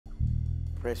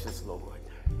Precious Lord,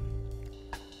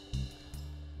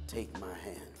 take my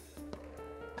hand.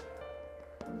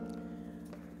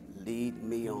 Lead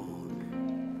me on.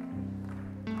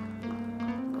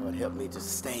 Lord, help me to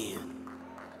stand.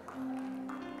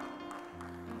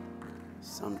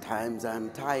 Sometimes I'm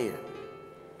tired.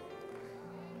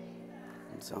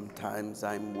 And sometimes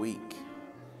I'm weak.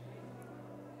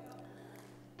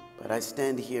 But I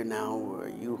stand here now where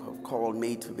you have called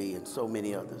me to be and so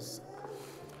many others,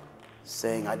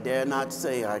 saying, I dare not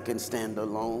say I can stand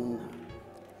alone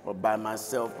or by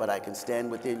myself, but I can stand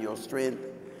within your strength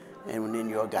and within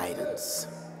your guidance.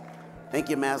 Thank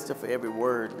you, Master, for every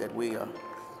word that we are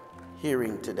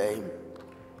hearing today,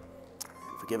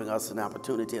 for giving us an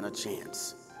opportunity and a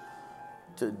chance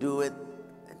to do it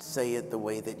and say it the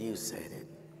way that you said it.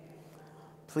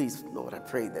 Please, Lord, I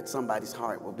pray that somebody's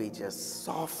heart will be just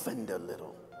softened a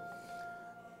little,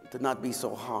 to not be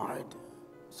so hard,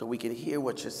 so we can hear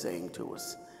what you're saying to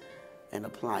us and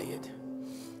apply it.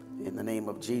 In the name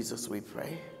of Jesus, we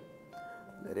pray.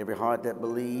 Let every heart that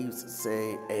believes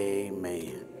say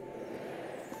amen.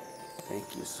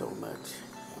 Thank you so much.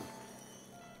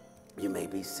 You may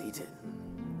be seated.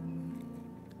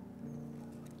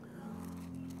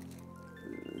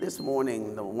 This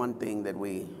morning, the one thing that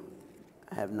we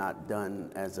have not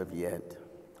done as of yet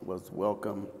was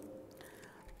welcome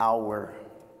our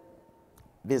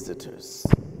visitors.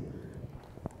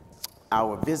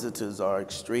 Our visitors are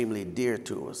extremely dear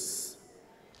to us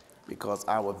because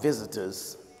our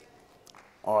visitors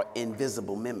are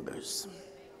invisible members.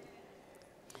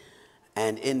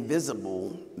 And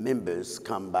invisible members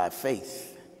come by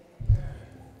faith.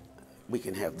 We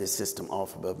can have this system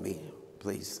off above me,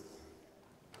 please.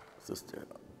 Sister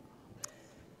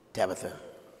Tabitha,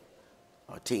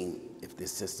 or team, if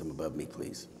this system above me,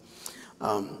 please.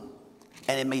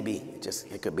 And it may be,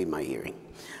 it could be my hearing.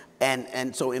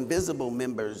 And so invisible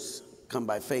members come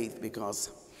by faith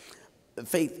because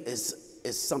faith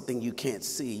is something you can't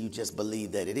see, you just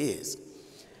believe that it is.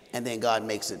 And then God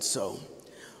makes it so.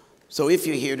 So if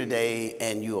you're here today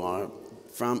and you are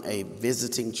from a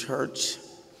visiting church,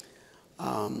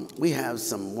 we have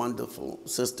some wonderful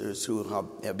sisters who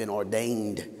have been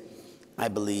ordained, I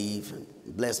believe,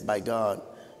 blessed by God,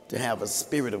 to have a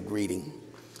spirit of greeting.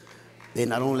 They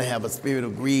not only have a spirit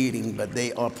of greeting, but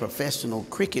they are professional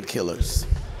cricket killers.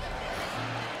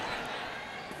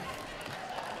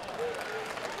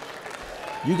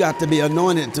 You got to be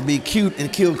anointed to be cute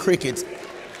and kill crickets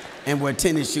and wear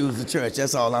tennis shoes to church.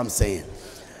 That's all I'm saying.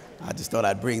 I just thought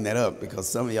I'd bring that up because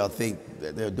some of y'all think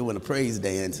that they're doing a praise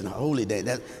dance and a holy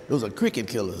dance. Those are cricket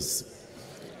killers.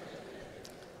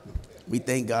 We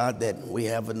thank God that we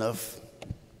have enough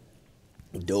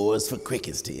doors for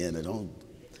crickets to enter. Don't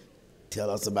tell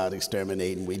us about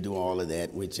exterminating. We do all of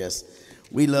that.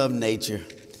 We love nature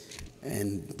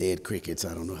and dead crickets.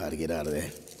 I don't know how to get out of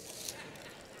that.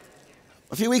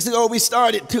 A few weeks ago, we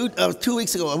started, 2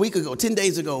 weeks ago, a week ago, 10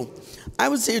 days ago, I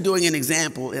was here doing an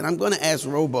example, and I'm going to ask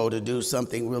Robo to do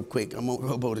something real quick. I want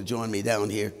Robo to join me down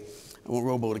here. I want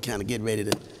Robo to kind of get ready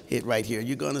to hit right here.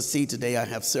 You're going to see today I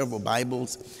have several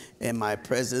Bibles in my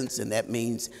presence, and that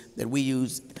means that we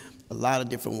use a lot of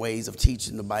different ways of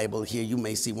teaching the Bible. Here you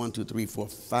may see 1, 2, 3, 4,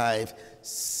 5,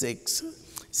 6,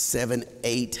 7,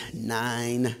 8,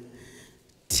 9,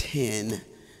 10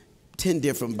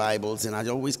 different Bibles, and I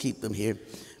always keep them here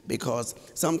because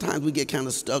sometimes we get kind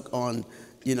of stuck on,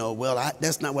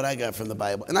 that's not what I got from the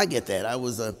Bible, and I get that. I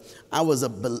was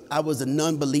a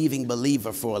non-believing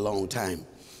believer for a long time,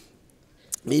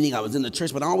 meaning I was in the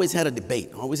church, but I always had a debate.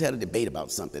 I always had a debate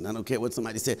about something. I don't care what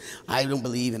somebody said. I don't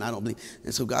believe, and I don't believe.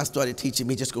 And so God started teaching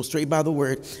me, just go straight by the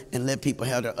word and let people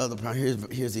have their other part.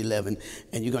 Here's 11,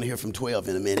 and you're going to hear from 12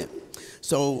 in a minute.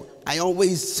 So I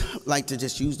always like to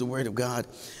just use the word of God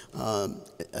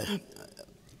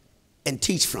and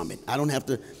teach from it. I don't have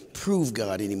to prove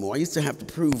God anymore. I used to have to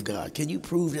prove God. Can you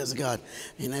prove there's a God?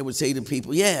 And I would say to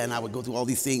people, yeah, and I would go through all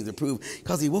these things to prove,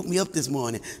 because he woke me up this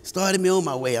morning, started me on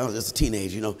my way. I was just a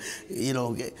teenager,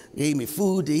 gave me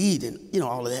food to eat and,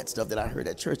 all of that stuff that I heard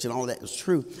at church, and all of that was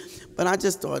true. But I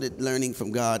just started learning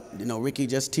from God, Rickie,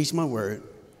 just teach my word.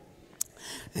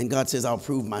 And God says, I'll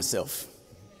prove myself.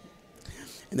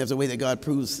 And there's a way that God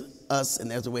proves us, and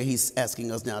there's a way he's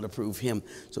asking us now to prove him.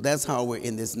 So that's how we're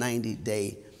in this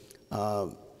 90-day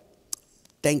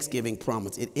Thanksgiving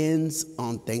promise. It ends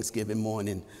on Thanksgiving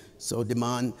morning. So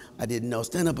Demond, I didn't know.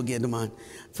 Stand up again, Demond,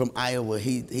 from Iowa.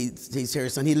 He's here,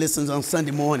 son. He listens on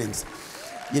Sunday mornings,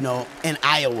 in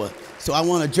Iowa. So I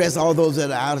want to address all those that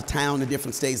are out of town in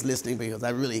different states listening, because I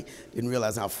really didn't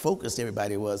realize how focused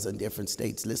everybody was in different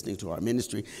states listening to our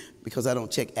ministry, because I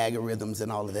don't check algorithms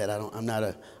and all of that. I'm not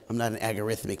an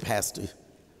algorithmic pastor.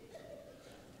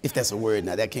 if that's a word.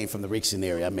 Now, that came from the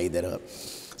dictionary. I made that up.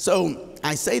 So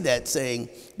I say that saying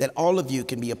that all of you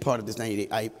can be a part of this 90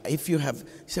 day. If you have, you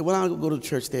say, well, I'll go to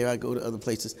church there, I go to other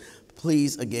places.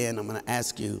 Please, again, I'm going to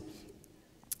ask you,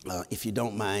 if you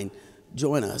don't mind,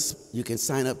 join us. You can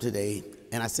sign up today.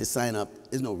 And I say sign up.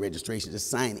 There's no registration. Just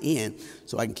sign in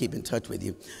so I can keep in touch with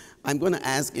you. I'm going to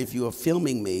ask if you are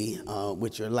filming me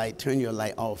with your light, turn your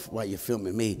light off while you're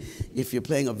filming me. If you're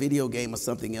playing a video game or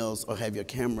something else or have your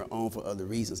camera on for other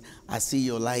reasons, I see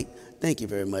your light. Thank you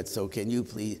very much. So can you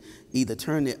please either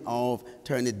turn it off,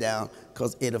 turn it down,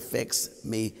 because it affects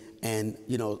me. And,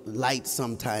 you know, light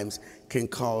sometimes can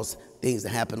cause things to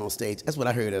happen on stage. That's what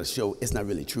I heard at a show. It's not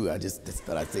really true. I just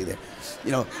thought I'd say that.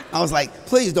 You know, I was like,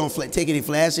 please don't take any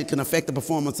flash. It can affect the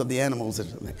performance of the animals.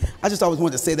 I just always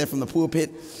wanted to say that from the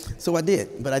pulpit, so I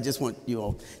did. But I just want you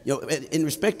all, in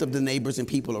respect of the neighbors and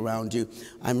people around you,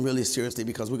 I'm really seriously,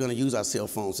 because we're going to use our cell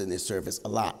phones in this service a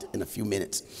lot in a few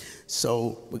minutes.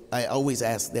 So I always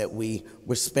ask that we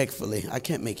respectfully, I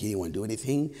can't make anyone do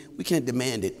anything. We can't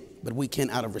demand it, but we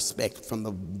can, out of respect, from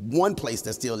the one place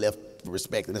that's still left for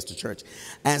respect, and that's the church,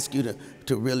 ask you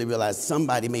to really realize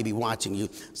somebody may be watching you.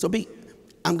 So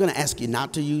I'm going to ask you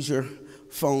not to use your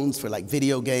phones for like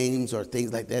video games or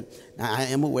things like that. Now, I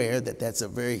am aware that that's a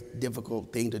very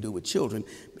difficult thing to do with children,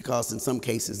 because in some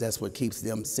cases that's what keeps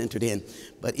them centered in.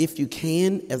 But if you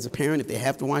can, as a parent, if they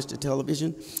have to watch the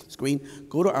television screen,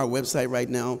 go to our website right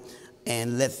now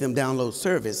and let them download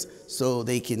service so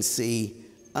they can see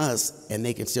us and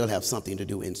they can still have something to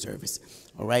do in service.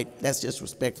 All right? That's just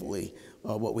respectfully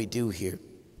what we do here.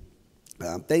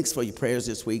 Thanks for your prayers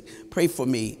this week. Pray for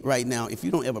me right now. If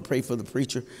you don't ever pray for the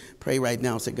preacher, pray right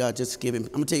now. Say, God, just give him.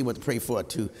 I'm going to tell you what to pray for,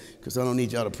 too, because I don't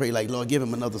need y'all to pray like, Lord, give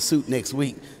him another suit next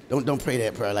week. Don't pray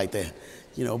that prayer like that.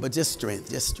 You know, but just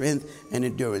strength and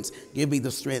endurance. Give me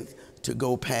the strength to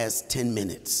go past 10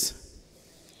 minutes.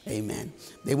 Amen.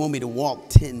 They want me to walk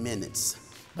 10 minutes,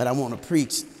 but I want to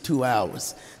preach 2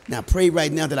 hours. Now, pray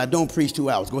right now that I don't preach 2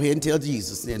 hours. Go ahead and tell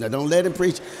Jesus. Now, don't let him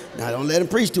preach. Now, don't let him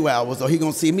preach 2 hours, or he's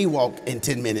going to see me walk in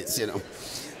 10 minutes, you know.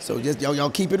 So just y'all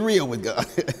keep it real with God.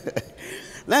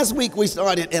 Last week we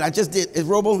started, and I just did. Is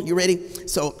Robo, you ready?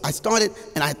 So I started,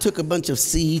 and I took a bunch of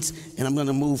seeds, and I'm going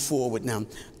to move forward now.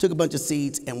 Took a bunch of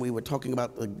seeds, and we were talking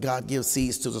about God gives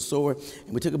seeds to the sower.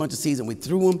 And we took a bunch of seeds, and we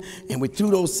threw them, and we threw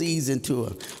those seeds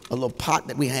into a little pot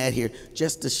that we had here,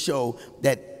 just to show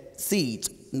that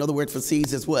seeds, another word for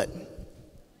seeds is what?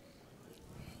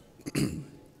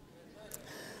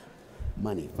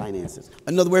 Money, finances.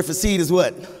 Another word for seed is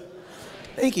what?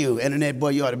 Thank you, Internet boy,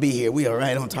 you ought to be here. We are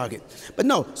right on target. But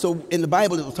no, so in the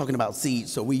Bible it was talking about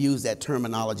seeds, so we use that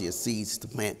terminology of seeds to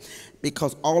plant,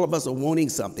 because all of us are wanting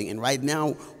something, and right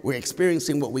now we're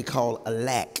experiencing what we call a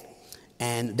lack.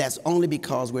 And that's only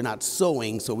because we're not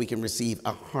sowing so we can receive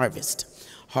a harvest.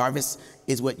 Harvest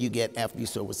is what you get after you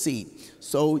sow a seed.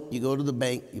 So you go to the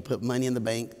bank, you put money in the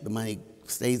bank, the money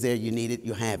stays there, you need it,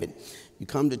 you have it. You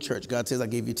come to church, God says, I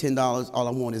gave you $10, all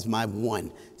I want is my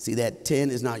one. See, that 10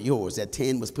 is not yours. That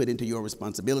 10 was put into your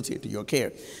responsibility, into your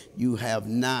care. You have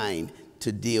 9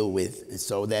 to deal with, and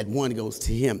so that 1 goes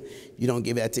to him. You don't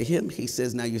give that to him, he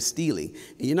says, now you're stealing.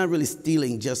 And you're not really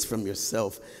stealing just from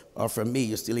yourself or from me,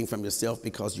 you're stealing from yourself,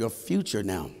 because your future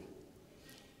now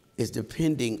is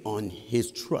depending on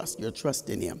his trust, your trust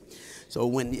in him. So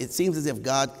when it seems as if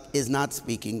God is not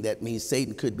speaking, that means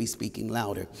Satan could be speaking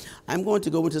louder. I'm going to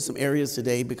go into some areas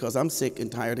today because I'm sick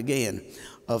and tired again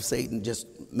of Satan just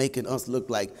making us look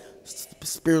like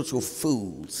spiritual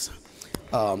fools,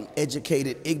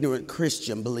 educated, ignorant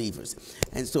Christian believers.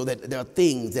 And so that there are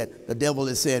things that the devil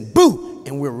is saying, boo,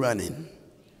 and we're running.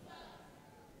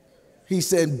 He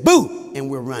said, boo, and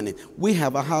we're running. We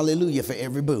have a hallelujah for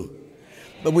every boo,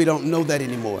 but we don't know that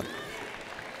anymore.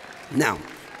 Now,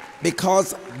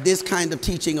 because this kind of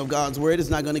teaching of God's word is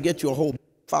not going to get you a whole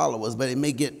followers, but it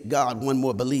may get God one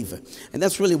more believer. And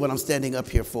that's really what I'm standing up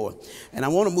here for. And I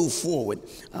want to move forward.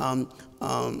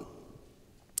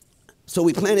 So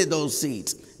we planted those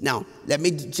seeds. Now, let me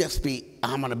just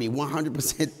I'm going to be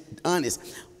 100%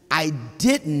 honest. I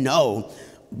didn't know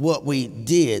what we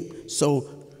did. So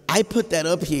I put that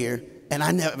up here and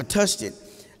I never touched it.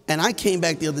 And I came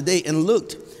back the other day and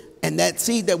looked, and that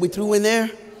seed that we threw in there,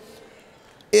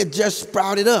 it just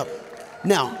sprouted up.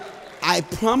 Now, I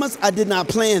promise I did not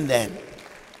plan that.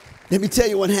 Let me tell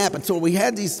you what happened. So we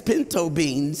had these pinto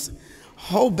beans,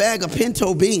 whole bag of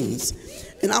pinto beans,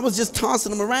 and I was just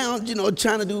tossing them around, you know,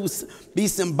 trying to be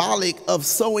symbolic of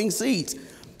sowing seeds.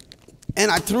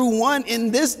 And I threw one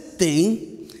in this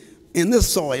thing, in this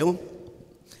soil,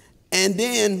 and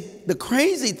then the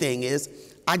crazy thing is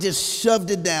I just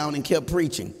shoved it down and kept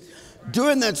preaching.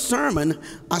 During that sermon,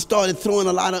 I started throwing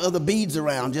a lot of other beads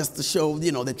around just to show,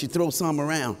 that you throw some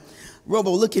around.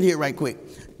 Robo, look in here right quick.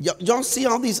 Y'all see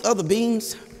all these other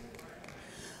beans?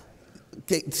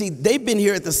 Okay, see, they've been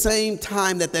here at the same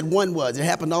time that one was. It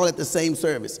happened all at the same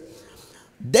service.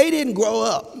 They didn't grow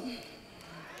up.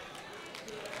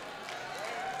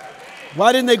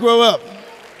 Why didn't they grow up?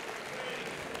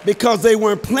 Because they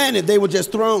weren't planted. They were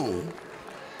just thrown.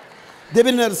 They've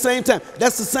been there at the same time.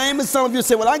 That's the same as some of you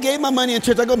say, well, I gave my money in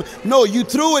church. I go, no, you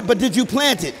threw it, but did you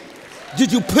plant it?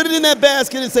 Did you put it in that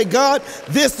basket and say, God,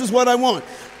 this is what I want?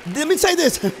 Let me say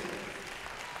this.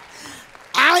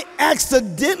 I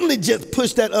accidentally just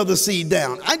pushed that other seed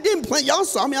down. I didn't plant. Y'all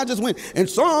saw me. I just went, and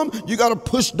some you got to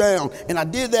push down. And I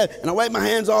did that, and I wiped my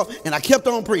hands off, and I kept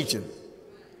on preaching.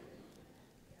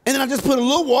 And then I just put a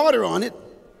little water on it.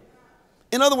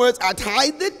 In other words, I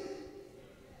tithed it,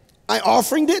 I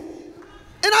offered it,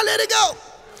 and I let it go.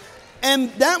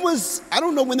 And that was, I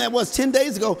don't know when that was, 10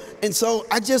 days ago. And so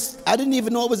I didn't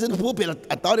even know it was in the pulpit.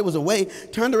 I thought it was away.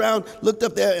 Turned around, looked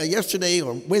up there yesterday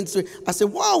or Wednesday. I said,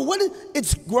 wow,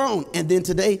 it's grown. And then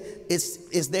today,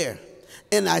 it's there.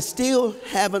 And I still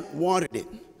haven't watered it.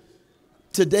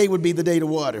 Today would be the day to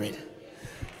water it.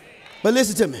 But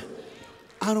listen to me.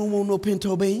 I don't want no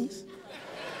pinto beans.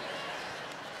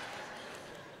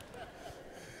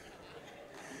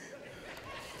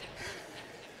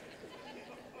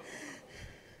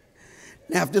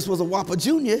 Now, if this was a Whopper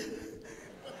Jr.,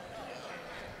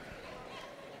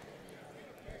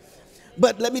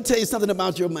 but let me tell you something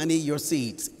about your money, your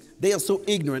seeds. They are so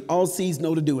ignorant. All seeds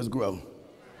know to do is grow.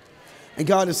 And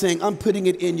God is saying, I'm putting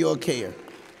it in your care.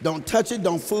 Don't touch it.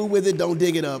 Don't fool with it. Don't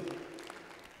dig it up.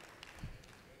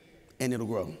 And it'll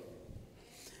grow.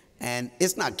 And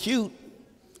it's not cute.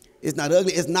 It's not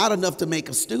ugly. It's not enough to make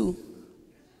a stew.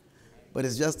 But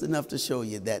it's just enough to show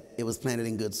you that it was planted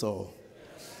in good soil.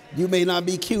 You may not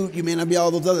be cute, you may not be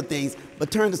all those other things, but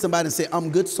turn to somebody and say,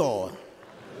 I'm good soil.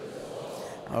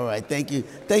 All right, thank you.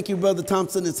 Thank you, Brother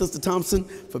Thompson and Sister Thompson,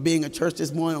 for being at church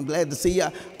this morning. I'm glad to see you.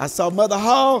 I saw Mother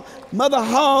Hall.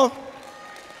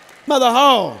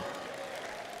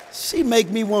 She make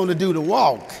me want to do the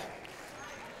walk.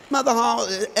 Mother Hall,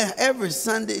 every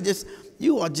Sunday,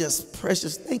 you are just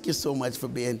precious. Thank you so much for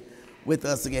being with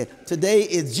us again. Today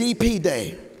is GP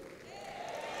Day.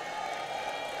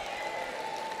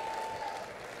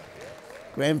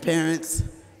 Grandparents,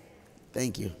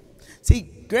 thank you. See,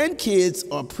 grandkids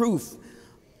are proof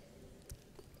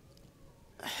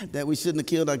that we shouldn't have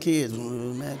killed our kids.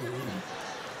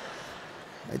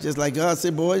 It's just like God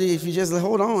said, boy, if you just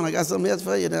hold on, I got something else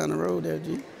for you down the road there,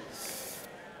 G.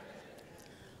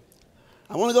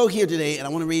 I want to go here today, and I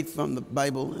want to read from the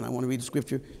Bible, and I want to read the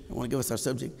scripture. I want to give us our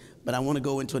subject, but I want to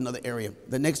go into another area.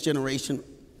 The next generation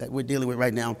that we're dealing with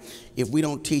right now, if we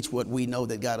don't teach what we know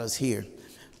that got us here,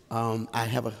 I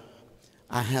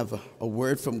have a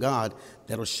word from God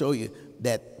that'll show you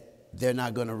that they're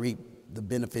not going to reap the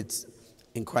benefits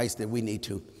in Christ that we need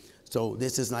to. So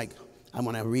this is like, I'm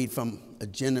going to read from a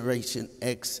Generation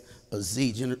X, a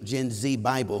Z, Gen Z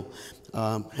Bible.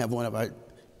 Have one of our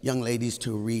young ladies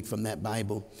to read from that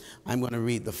Bible. I'm going to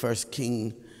read the First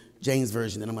King James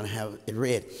Version, and I'm going to have it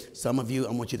read. Some of you,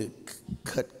 I want you to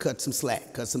cut some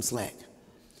slack.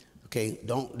 Okay,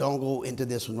 don't go into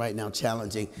this one right now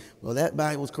challenging. Well, that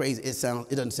Bible's crazy. It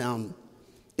doesn't sound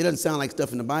like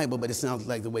stuff in the Bible, but it sounds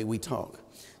like the way we talk.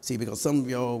 See, because some of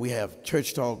y'all, we have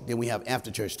church talk, then we have after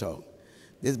church talk.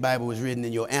 This Bible was written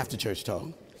in your after church talk.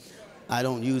 I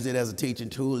don't use it as a teaching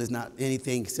tool. It's not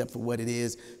anything except for what it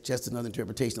is, just another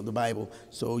interpretation of the Bible.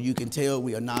 So you can tell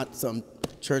we are not some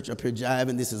church up here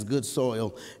jiving. This is good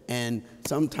soil. And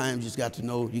sometimes you just got to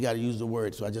know, you got to use the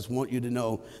word. So I just want you to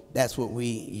know that's what we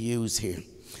use here.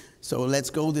 So let's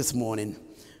go this morning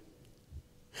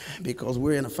because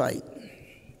we're in a fight.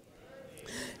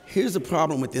 Here's the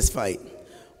problem with this fight.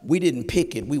 We didn't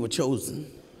pick it. We were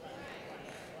chosen.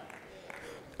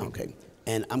 Okay.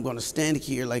 And I'm going to stand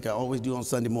here like I always do on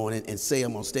Sunday morning and say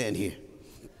I'm going to stand here.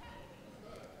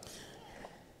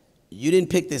 You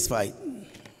didn't pick this fight.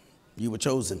 You were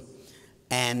chosen.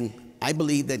 And I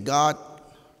believe that God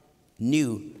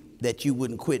knew that you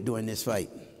wouldn't quit during this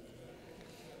fight.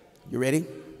 You ready?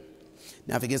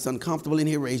 Now, if it gets uncomfortable in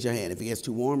here, raise your hand. If it gets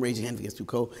too warm, raise your hand. If it gets too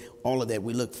cold, all of that,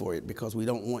 we look for it because we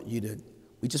don't want you to,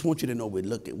 we just want you to know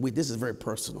this is very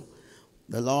personal.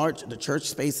 The church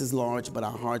space is large, but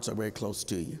our hearts are very close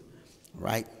to you,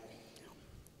 right?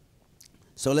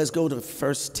 So let's go to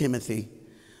 1 Timothy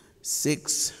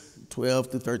 6,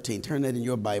 12 through 13. Turn that in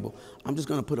your Bible. I'm just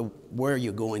going to put where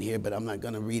you're going here, but I'm not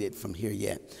going to read it from here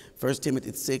yet. 1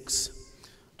 Timothy 6,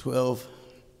 12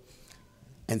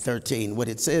 and 13. What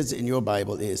it says in your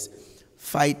Bible is,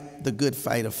 Fight the good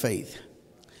fight of faith.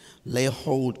 Lay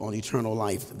hold on eternal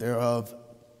life.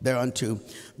 Thereunto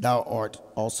thou art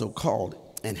also called,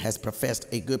 and hast professed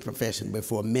a good profession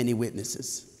before many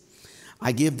witnesses.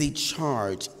 I give thee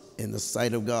charge in the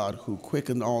sight of God, who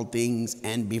quickened all things,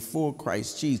 and before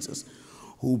Christ Jesus,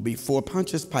 who before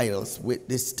Pontius Pilate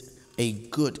witnessed a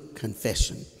good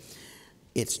confession.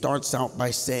 It starts out by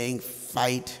saying,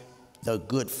 fight the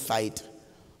good fight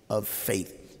of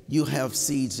faith. You have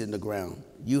seeds in the ground.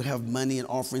 You have money and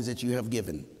offerings that you have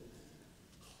given,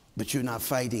 but you're not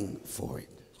fighting for it.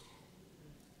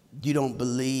 You don't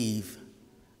believe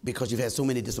because you've had so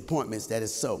many disappointments that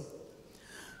is so.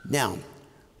 Now,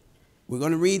 we're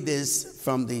going to read this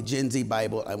from the Gen Z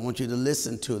Bible. I want you to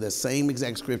listen to the same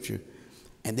exact scripture,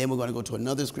 and then we're going to go to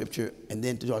another scripture and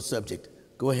then to our subject.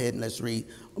 Go ahead and let's read.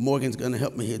 Morgan's going to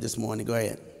help me here this morning. Go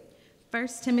ahead. 1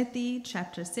 Timothy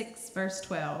chapter 6, verse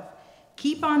 12.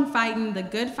 Keep on fighting the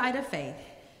good fight of faith.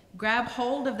 Grab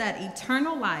hold of that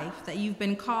eternal life that you've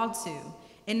been called to,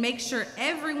 and make sure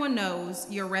everyone knows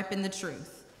you're repping the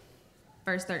truth.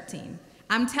 Verse 13.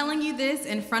 I'm telling you this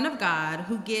in front of God,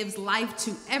 who gives life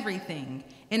to everything,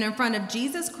 and in front of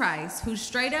Jesus Christ, who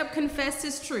straight up confessed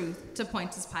his truth to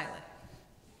Pontius Pilate.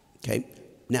 Okay,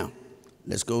 now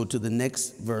let's go to the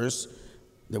next verse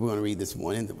that we're going to read this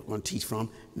morning, that we're going to teach from,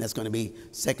 and that's going to be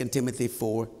 2 Timothy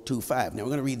 4, 2, 5. Now we're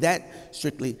going to read that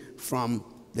strictly from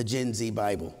the Gen Z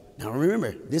Bible. Now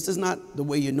remember, this is not the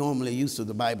way you're normally used to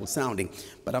the Bible sounding,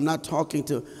 but I'm talking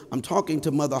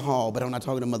to Mother Hall, but I'm not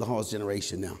talking to Mother Hall's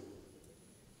generation now.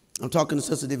 I'm talking to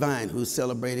Sister Divine, who's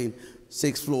celebrating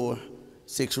 6th floor,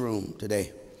 6th room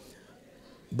today.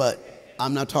 But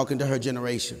I'm not talking to her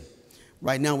generation.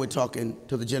 Right now we're talking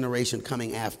to the generation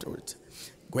coming afterwards.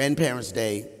 Grandparents'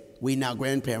 Day, we now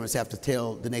grandparents have to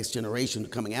tell the next generation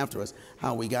coming after us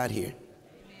how we got here.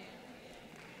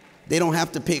 They don't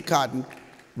have to pick cotton.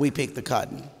 We pick the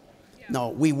cotton. No,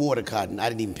 we water cotton. I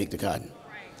didn't even pick the cotton.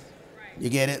 You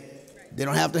get it? They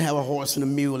don't have to have a horse and a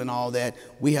mule and all that.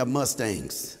 We have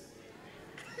Mustangs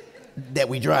that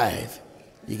we drive.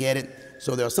 You get it?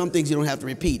 So there are some things you don't have to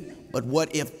repeat. But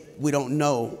what if we don't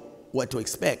know what to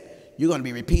expect? You're going to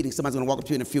be repeating. Somebody's going to walk up to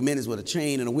you in a few minutes with a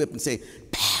chain and a whip and say,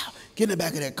 pow, get in the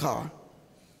back of that car.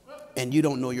 And you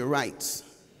don't know your rights.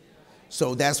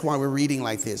 So that's why we're reading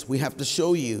like this. We have to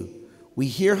show you. We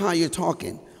hear how you're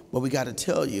talking, but we got to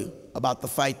tell you about the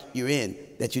fight you're in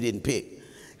that you didn't pick.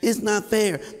 It's not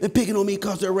fair. They're picking on me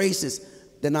because they're racist.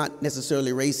 They're not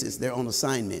necessarily racist. They're on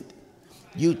assignment.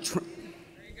 You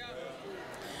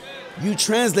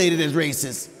translate it as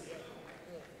racist.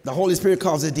 The Holy Spirit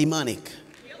calls it demonic.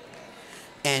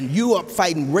 And you are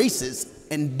fighting racists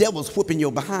and devils whipping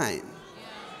your behind.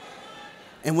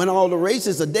 And when all the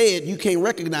racists are dead, you can't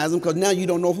recognize them because now you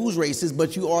don't know who's racist,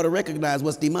 but you ought to recognize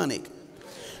what's demonic.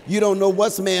 You don't know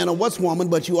what's man or what's woman,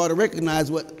 but you ought to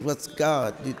recognize what's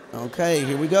God. Okay,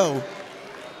 here we go.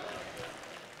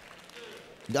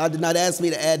 God did not ask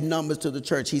me to add numbers to the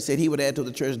church. He said he would add to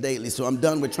the church daily. So I'm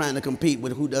done with trying to compete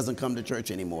with who doesn't come to church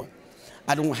anymore.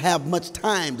 I don't have much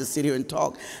time to sit here and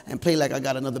talk and play like I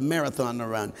got another marathon to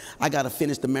run. I got to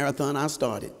finish the marathon I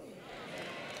started.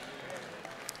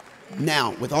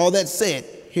 Now, with all that said,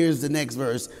 here's the next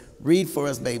verse. Read for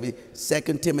us, baby. 2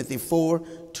 Timothy 4,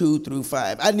 2 through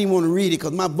 5. I didn't even want to read it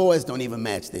because my voice don't even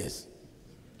match this.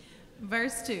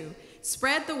 Verse 2.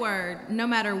 Spread the word no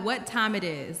matter what time it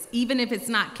is, even if it's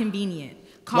not convenient.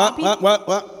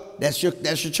 What? That's your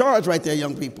charge right there,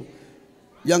 young people.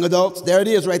 Young adults, there it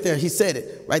is right there. He said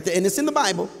it right there. And it's in the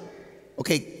Bible.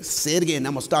 Okay, say it again.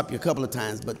 I'm going to stop you a couple of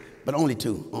times, but only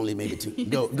two. Only maybe two.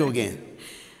 Go again.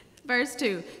 Verse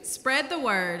 2, spread the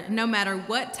word no matter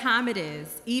what time it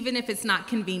is, even if it's not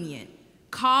convenient.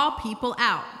 Call people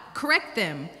out. Correct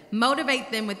them.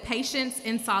 Motivate them with patience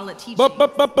and solid teaching.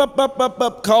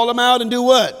 Call them out and do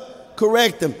what?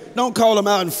 Correct them. Don't call them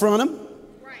out in front of them.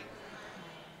 Right.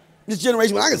 This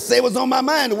generation, when I can say what's on my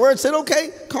mind, the word said,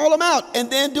 okay, call them out.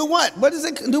 And then do what? What does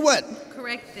it do? What?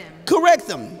 Correct them. Correct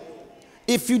them.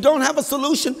 If you don't have a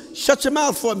solution, shut your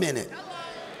mouth for a minute.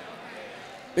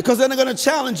 Because then they're going to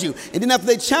challenge you. And then after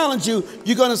they challenge you,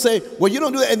 you're going to say, well, you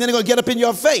don't do that. And then they're going to get up in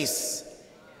your face.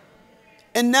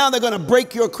 And now they're going to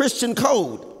break your Christian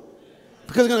code.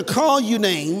 Because they're going to call you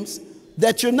names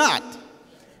that you're not.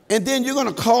 And then you're going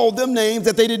to call them names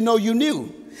that they didn't know you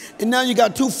knew. And now you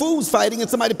got two fools fighting and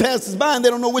somebody passes by and they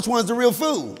don't know which one's the real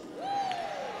fool.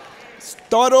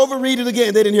 Start over, read it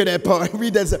again. They didn't hear that part.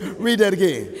 Read that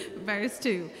again. Verse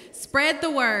 2. Spread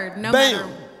the word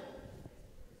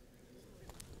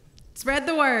Spread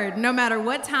the word no matter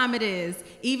what time it is,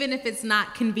 even if it's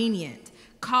not convenient.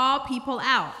 Call people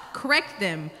out, correct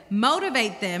them,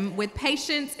 motivate them with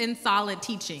patience and solid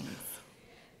teachings.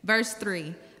 Verse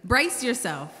 3, brace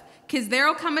yourself, because there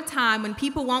will come a time when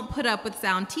people won't put up with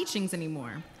sound teachings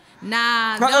anymore.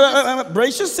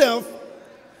 Brace yourself,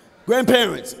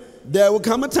 grandparents. There will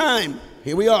come a time,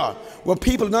 here we are, where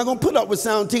people are not going to put up with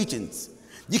sound teachings.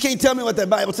 You can't tell me what that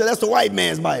Bible says. That's the white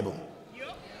man's Bible.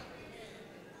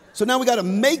 So now we got to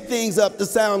make things up to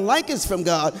sound like it's from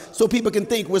God so people can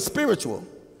think we're spiritual.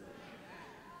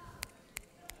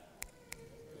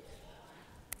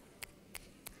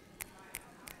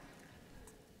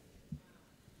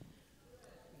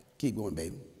 Keep going,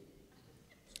 baby.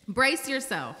 Brace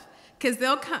yourself, because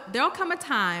there'll come a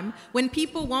time when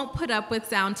people won't put up with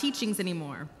sound teachings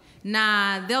anymore.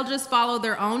 They'll just follow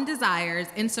their own desires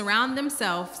and surround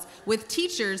themselves with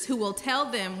teachers who will tell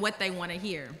them what they want to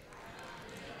hear.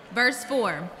 Verse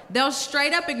 4, they'll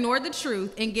straight up ignore the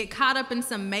truth and get caught up in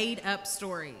some made-up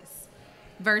stories.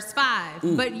 Verse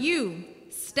 5, but you,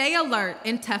 stay alert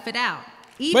and tough it out.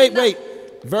 Wait.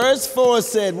 Verse 4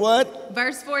 said what?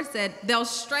 Verse 4 said, they'll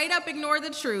straight up ignore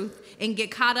the truth and get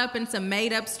caught up in some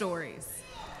made-up stories.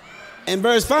 And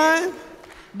verse 5?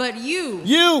 But you.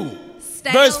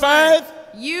 Stay verse alert.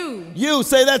 5? You.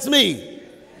 Say that's me.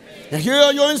 Now here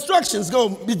are your instructions.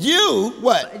 Go. You,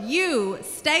 what? You,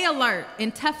 stay alert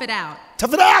and tough it out.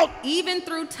 Tough it out. Even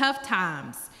through tough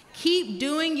times. Keep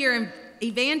doing your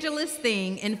evangelist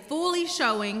thing and fully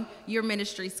showing your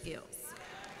ministry skills.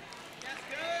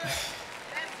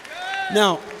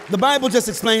 Now, the Bible just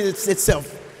explains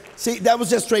itself. See, that was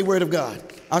just straight word of God.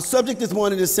 Our subject this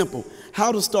morning is simple.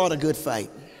 How to start a good fight.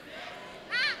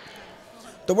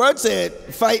 The word said,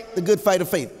 fight the good fight of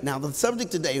faith. Now, the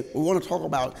subject today we want to talk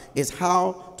about is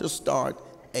how to start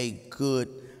a good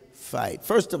fight.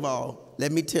 First of all,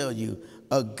 let me tell you,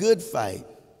 a good fight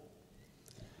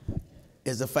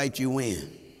is a fight you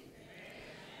win.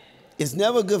 It's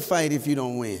never a good fight if you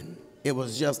don't win. It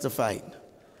was just a fight.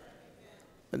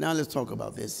 But now let's talk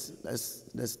about this.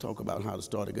 Let's talk about how to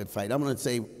start a good fight. I'm going to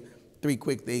say 3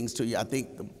 quick things to you. I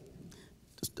think to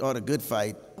start a good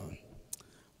fight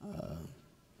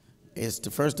is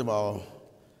to, first of all,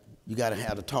 you got to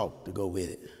have the talk to go with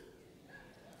it.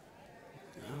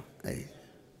 Hey.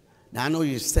 Now, I know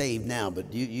you're saved now,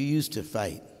 but you used to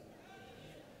fight.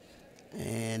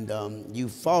 And you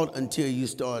fought until you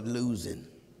started losing.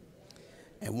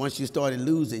 And once you started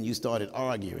losing, you started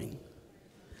arguing.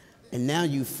 And now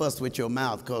you fuss with your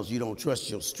mouth because you don't trust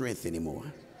your strength anymore.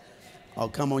 Oh,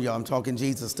 come on, y'all. I'm talking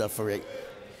Jesus stuff for it.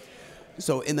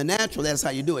 So in the natural, that's how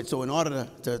you do it. So in order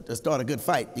to start a good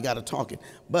fight, you got to talk it.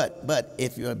 But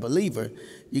if you're a believer,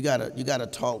 you gotta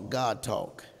talk God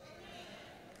talk.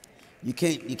 You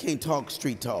can't talk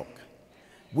street talk.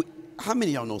 How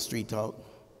many of y'all know street talk?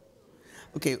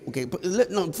 Okay.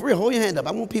 No, for real, hold your hand up.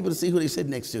 I want people to see who they sit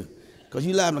next to. Because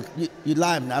you liable.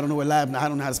 I don't know where liable. I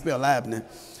don't know how to spell liable.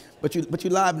 But you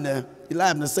liable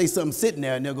to say something sitting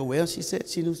there, and they'll go, well, she said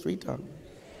she knew street talk.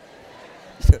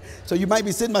 So you might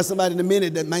be sitting by somebody in a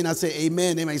minute that might not say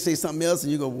amen. They might say something else,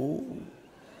 and you go, whoa.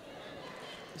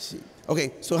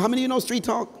 Okay, so how many of you know street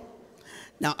talk?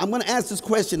 Now, I'm going to ask this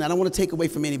question. I don't want to take away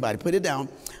from anybody. Put it down.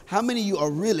 How many of you are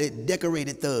really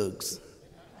decorated thugs?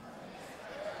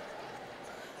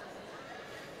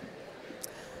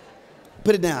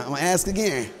 Put it down. I'm going to ask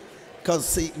again. Because,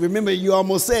 see, remember, you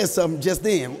almost said something just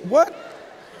then. What?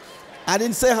 I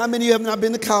didn't say how many of you have not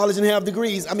been to college and have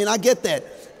degrees. I mean, I get that.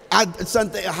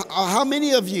 How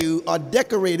many of you are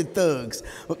decorated thugs?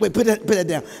 Wait, put that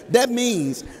down. That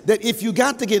means that if you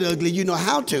got to get ugly, you know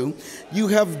how to. You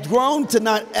have grown to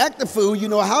not act a fool. You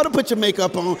know how to put your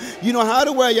makeup on. You know how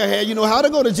to wear your hair. You know how to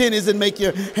go to Jenny's and make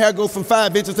your hair go from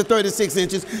 5 inches to 36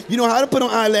 inches. You know how to put on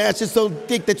eyelashes so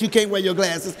thick that you can't wear your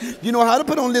glasses. You know how to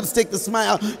put on lipstick to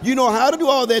smile. You know how to do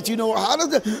all that. You know how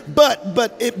to.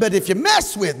 But if you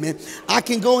mess with me, I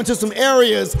can go into some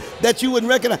areas that you wouldn't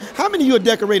recognize. How many of you are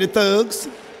decorated thugs?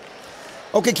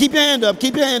 Okay, keep your hand up.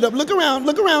 Keep your hand up. Look around.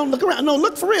 Look around. Look around. No,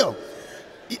 look for real.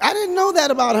 I didn't know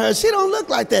that about her. She don't look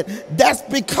like that. That's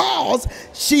because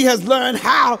she has learned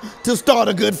how to start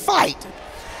a good fight.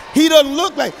 He doesn't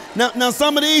look like. Now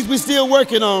some of these we still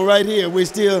working on right here.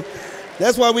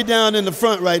 That's why we're down in the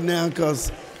front right now.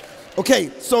 Because,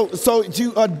 okay, so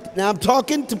you are, now I'm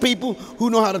talking to people who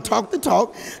know how to talk the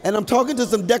talk, and I'm talking to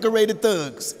some decorated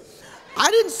thugs. I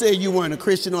didn't say you weren't a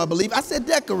Christian or a believer. I said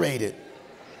decorated.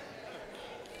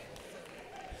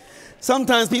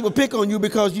 Sometimes people pick on you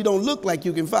because you don't look like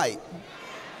you can fight.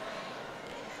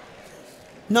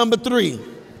 Number 3.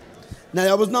 Now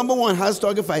that was number 1, how to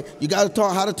start a fight. You got to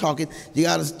talk how to talk it. You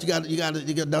got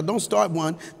to. Don't start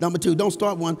one. Number 2, don't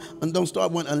start one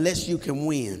unless you can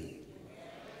win.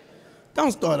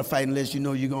 Don't start a fight unless you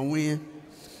know you're going to win.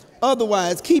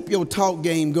 Otherwise, keep your talk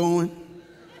game going.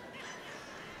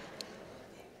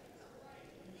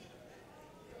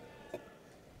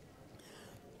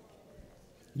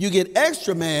 You get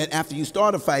extra mad after you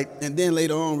start a fight, and then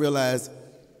later on realize,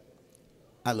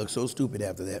 I look so stupid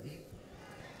after that.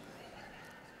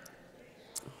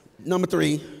 Number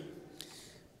 3, if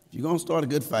you're going to start a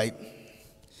good fight,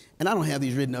 and I don't have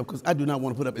these written up because I do not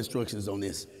want to put up instructions on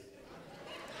this.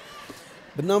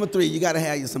 But number 3, you got to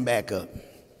have you some backup.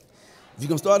 If you're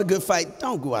going to start a good fight,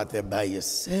 don't go out there by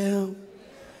yourself.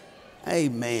 Hey,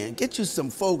 man, get you some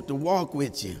folk to walk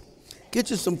with you. Get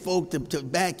you some folk to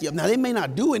back you up. Now, they may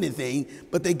not do anything,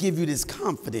 but they give you this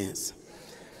confidence.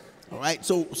 All right,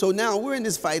 so now we're in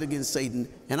this fight against Satan,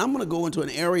 and I'm going to go into an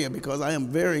area because I am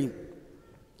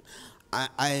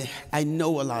I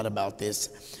know a lot about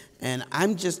this, and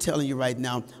I'm just telling you right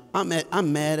now, I'm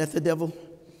mad at the devil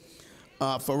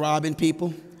for robbing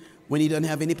people when he doesn't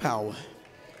have any power.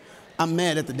 I'm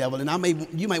mad at the devil,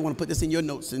 and you might want to put this in your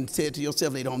notes and say it to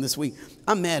yourself later on this week.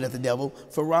 I'm mad at the devil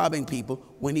for robbing people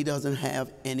when he doesn't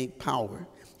have any power.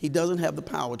 He doesn't have the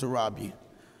power to rob you.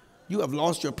 You have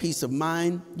lost your peace of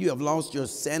mind. You have lost your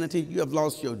sanity. You have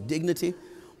lost your dignity.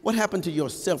 What happened to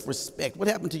your self-respect? What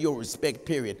happened to your respect,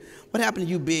 period? What happened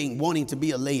to you wanting to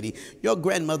be a lady? Your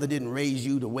grandmother didn't raise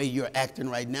you the way you're acting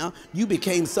right now. You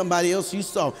became somebody else you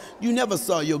saw. You never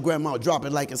saw your grandma drop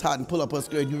it like it's hot and pull up her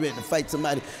skirt and you ready to fight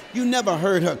somebody. You never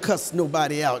heard her cuss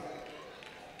nobody out.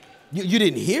 You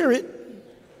didn't hear it.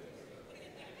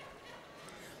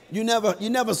 You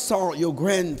never saw your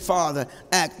grandfather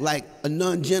act like a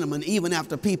non-gentleman even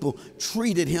after people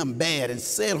treated him bad and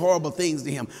said horrible things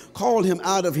to him, called him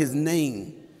out of his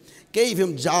name, gave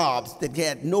him jobs that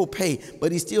had no pay,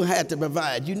 but he still had to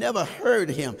provide. You never heard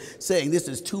him saying this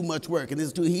is too much work and this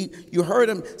is too you heard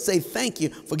him say thank you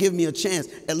for giving me a chance.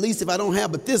 At least if I don't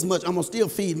have but this much, I'm going to still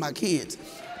feed my kids.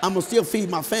 I'm going to still feed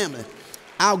my family.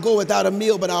 I'll go without a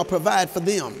meal, but I'll provide for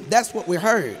them. That's what we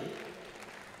heard.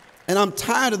 And I'm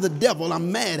tired of the devil.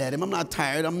 I'm mad at him. I'm not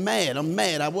tired. I'm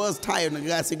mad. I was tired. And the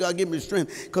guy said, God, give me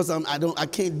strength because I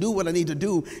can't do what I need to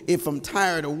do. If I'm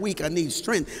tired or weak, I need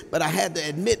strength. But I had to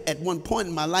admit at one point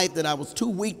in my life that I was too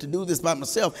weak to do this by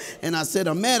myself. And I said,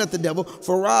 I'm mad at the devil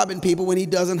for robbing people when he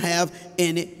doesn't have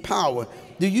any power.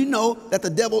 Do you know that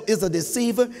the devil is a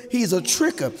deceiver? He's a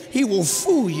tricker. He will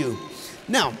fool you.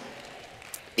 Now,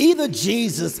 either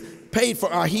Jesus paid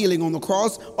for our healing on the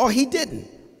cross or he didn't.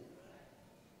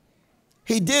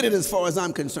 He did it as far as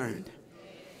I'm concerned.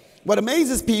 What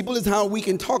amazes people is how we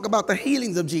can talk about the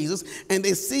healings of Jesus and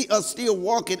they see us still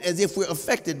walking as if we're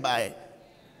affected by it.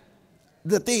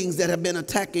 The things that have been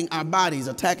attacking our bodies,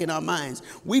 attacking our minds.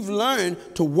 We've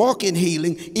learned to walk in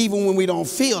healing even when we don't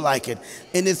feel like it.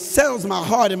 And it settles my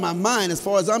heart and my mind as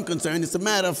far as I'm concerned. It's a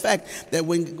matter of fact that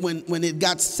when it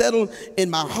got settled in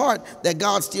my heart that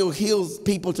God still heals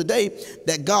people today,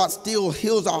 that God still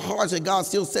heals our hearts, that God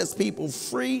still sets people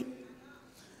free.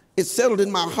 It's settled in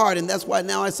my heart, and that's why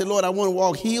now I say, Lord, I want to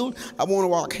walk healed. I want to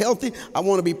walk healthy. I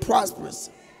want to be prosperous.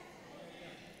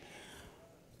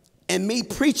 And me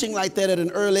preaching like that at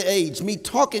an early age, me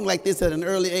talking like this at an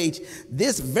early age,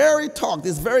 this very talk,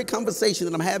 this very conversation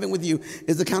that I'm having with you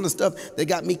is the kind of stuff that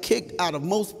got me kicked out of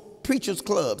most preachers'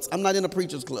 clubs. I'm not in a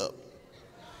preachers' club.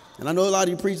 And I know a lot of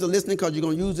you preachers are listening because you're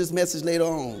going to use this message later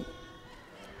on.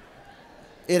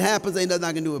 It happens, ain't nothing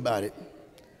I can do about it.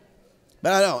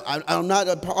 But I'm not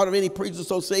a part of any preachers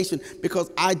association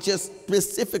because I just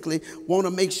specifically want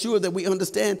to make sure that we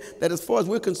understand that as far as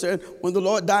we're concerned, when the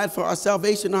Lord died for our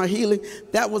salvation, our healing,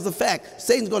 that was a fact.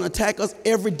 Satan's going to attack us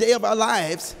every day of our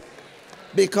lives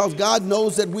because God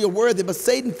knows that we are worthy, but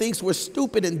Satan thinks we're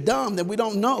stupid and dumb, that we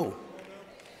don't know.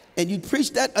 And you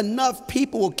preach that enough,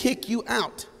 people will kick you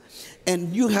out.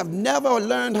 And you have never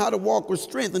learned how to walk with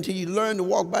strength until you learn to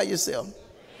walk by yourself.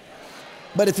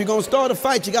 But if you're going to start a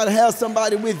fight, you got to have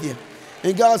somebody with you.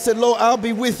 And God said, Lord, I'll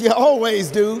be with you always,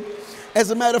 dude.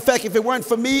 As a matter of fact, if it weren't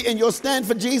for me and your stand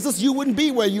for Jesus, you wouldn't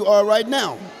be where you are right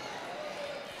now.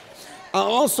 I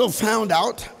also found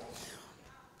out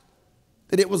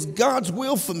that it was God's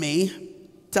will for me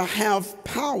to have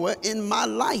power in my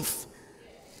life.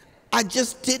 I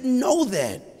just didn't know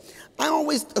that. I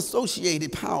always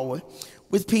associated power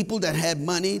with people that had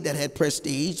money, that had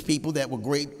prestige, people that were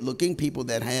great looking, people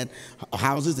that had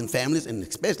houses and families, and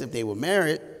especially if they were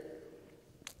married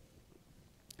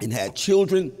and had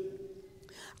children.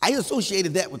 I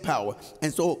associated that with power.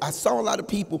 And so I saw a lot of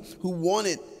people who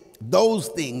wanted those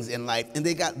things in life, and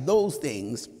they got those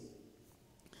things.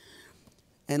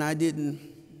 And I didn't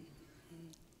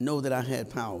know that I had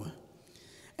power.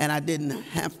 And I didn't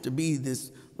have to be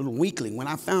this little weakling. When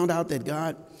I found out that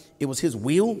God it was his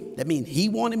will. That means he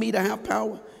wanted me to have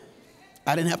power.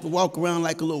 I didn't have to walk around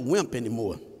like a little wimp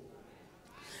anymore.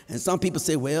 And some people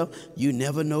say, well, you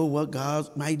never know what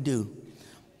God might do.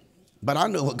 But I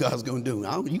know what God's going to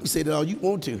do. You can say that all you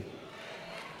want to.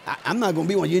 I'm not going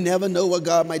to be one. You never know what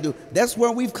God might do. That's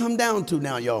where we've come down to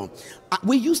now, y'all.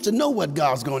 We used to know what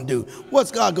God's going to do.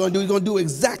 What's God going to do? He's going to do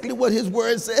exactly what his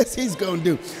word says he's going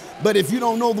to do. But if you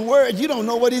don't know the word, you don't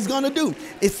know what he's going to do.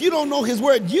 If you don't know his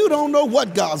word, you don't know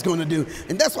what God's going to do.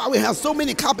 And that's why we have so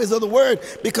many copies of the word,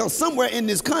 because somewhere in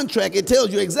this contract, it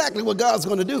tells you exactly what God's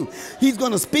going to do. He's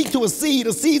going to speak to a seed.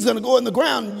 A seed's going to go in the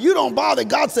ground. You don't bother.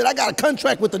 God said, I got a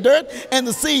contract with the dirt and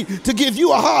the seed to give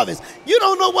you a harvest. You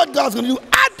don't know what God's going to do.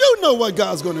 I do know what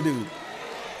God's going to do.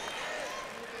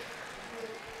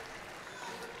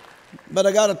 But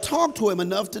I got to talk to him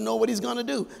enough to know what he's going to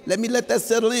do. Let that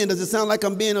settle in. Does it sound like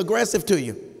I'm being aggressive to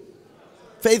you?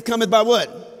 Faith cometh by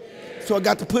what? So I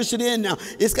got to push it in now.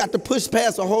 It's got to push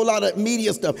past a whole lot of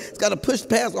media stuff. It's got to push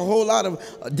past a whole lot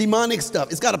of demonic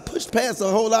stuff. It's got to push past a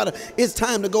whole lot of, it's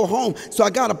time to go home. So I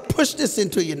got to push this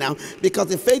into you now,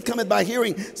 because if faith cometh by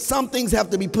hearing, some things have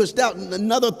to be pushed out, and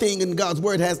another thing in God's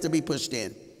word has to be pushed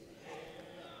in.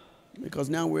 Because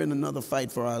now we're in another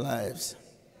fight for our lives.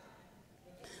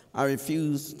 I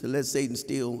refuse to let Satan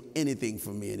steal anything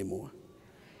from me anymore.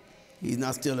 He's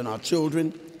not stealing our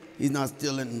children. He's not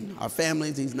stealing our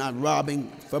families. He's not robbing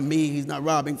from me. He's not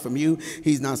robbing from you.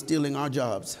 He's not stealing our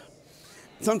jobs.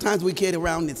 Sometimes we get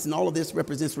around this, and all of this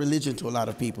represents religion to a lot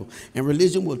of people. And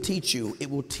religion will teach you.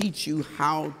 It will teach you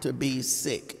how to be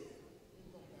sick.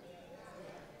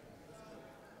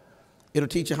 It'll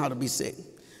teach you how to be sick.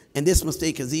 And this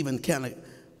mistake has even kind of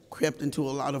crept into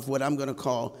a lot of what I'm going to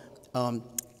call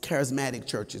charismatic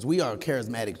churches. We are a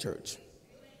charismatic church,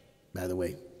 by the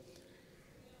way.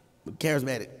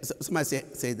 Charismatic. Somebody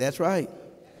say that's right.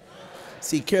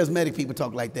 See, charismatic people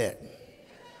talk like that.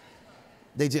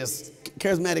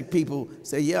 Charismatic people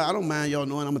say, yeah, I don't mind y'all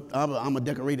knowing I'm a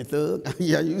decorated thug.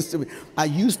 Yeah, I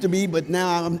used to be, but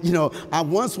now I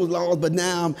once was lost, but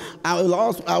now I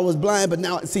was blind, but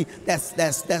now, see, that's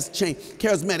changed.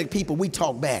 Charismatic people, we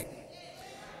talk back.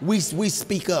 We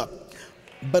speak up.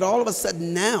 But all of a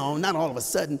sudden now, not all of a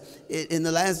sudden, in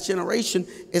the last generation,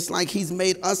 it's like he's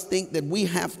made us think that we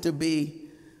have to be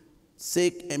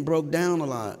sick and broke down a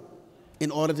lot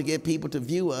in order to get people to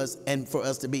view us and for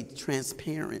us to be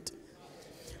transparent.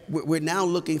 We're now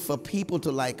looking for people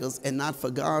to like us and not for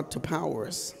God to power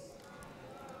us.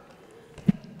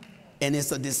 And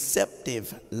it's a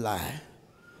deceptive lie.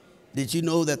 Did you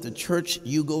know that the church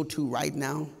you go to right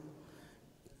now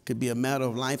could be a matter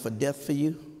of life or death for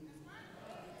you?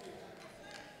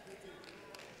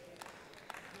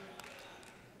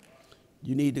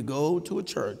 You need to go to a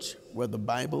church where the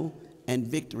Bible and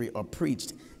victory are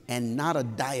preached and not a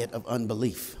diet of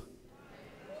unbelief.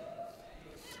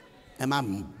 Am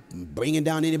I bringing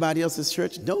down anybody else's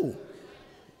church? No.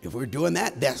 If we're doing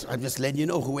that, I'm just letting you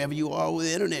know, whoever you are with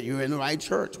the internet, you're in the right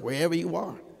church, wherever you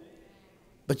are.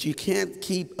 But you can't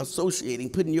keep associating,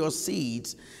 putting your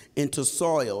seeds into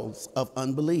soils of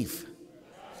unbelief.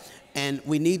 And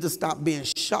we need to stop being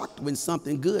shocked when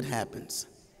something good happens.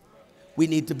 We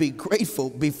need to be grateful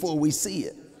before we see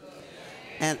it.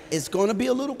 And it's going to be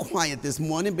a little quiet this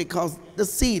morning because the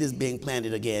seed is being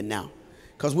planted again now.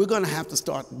 Because we're going to have to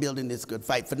start building this good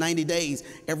fight. For 90 days,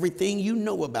 everything you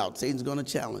know about, Satan's going to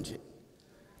challenge it.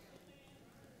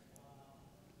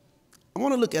 I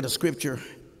want to look at a scripture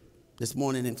this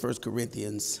morning in 1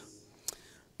 Corinthians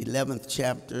 11th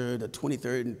chapter, the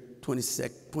 23rd and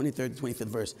 25th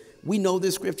verse. We know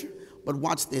this scripture. But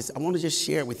watch this. I want to just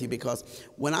share with you, because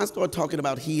when I start talking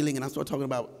about healing and I start talking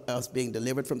about us being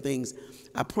delivered from things,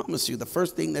 I promise you the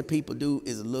first thing that people do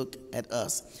is look at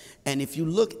us. And if you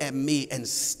look at me and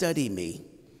study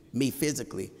me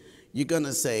physically, you're going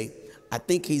to say, I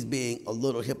think he's being a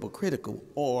little hypocritical.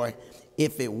 Or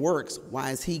if it works, why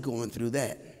is he going through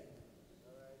that?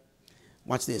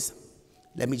 Watch this.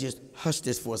 Let me just hush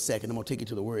this for a second. I'm going to take you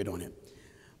to the word on it.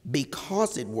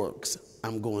 Because it works,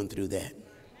 I'm going through that.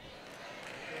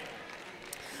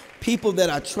 People that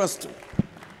I trust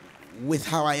with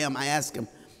how I am, I ask them,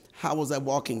 how was I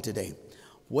walking today?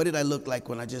 What did I look like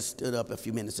when I just stood up a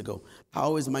few minutes ago?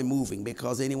 How am I moving?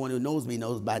 Because anyone who knows me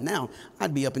knows by now,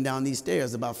 I'd be up and down these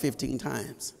stairs about 15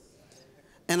 times.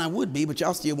 And I would be, but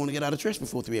y'all still want to get out of church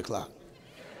before 3 o'clock.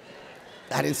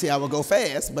 I didn't say I would go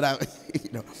fast, but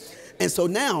And so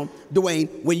now,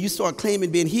 Dwayne, when you start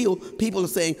claiming being healed, people are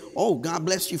saying, oh, God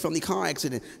bless you from the car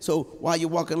accident. So why are you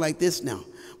walking like this now?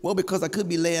 Well, because I could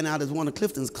be laying out as one of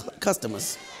Clifton's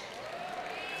customers.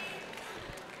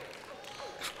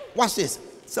 Watch this.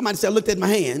 Somebody said, I looked at my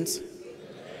hands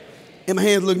And my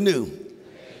hands look new.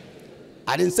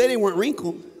 I didn't say they weren't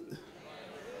wrinkled.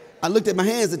 I looked at my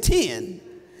hands at 10, and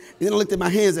then I looked at my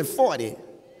hands at 40.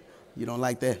 You don't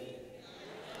like that?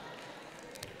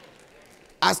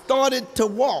 I started to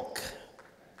walk.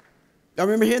 Y'all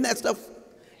remember hearing that stuff?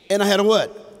 And I had a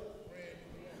what?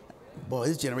 Boy,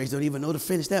 this generation don't even know to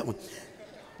finish that one.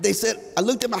 They said, I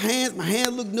looked at my hands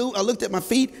looked new. I looked at my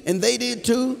feet, and they did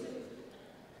too.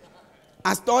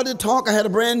 I started to talk, I had a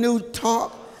brand new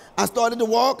talk. I started to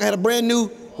walk, I had a brand new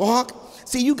walk.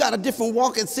 See, you got a different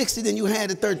walk at 60 than you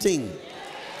had at 13.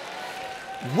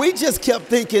 We just kept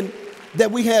thinking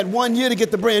that we had 1 year to get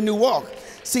the brand new walk.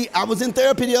 See, I was in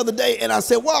therapy the other day, and I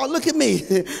said, wow, look at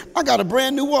me. I got a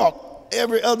brand new walk.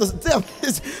 Every other step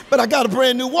but I got a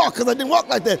brand new walk because I didn't walk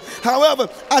like that. However,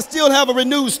 I still have a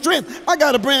renewed strength. I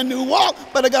got a brand new walk,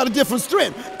 but I got a different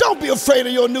strength. Don't be afraid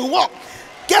of your new walk.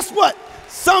 Guess what?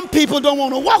 Some people don't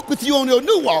want to walk with you on your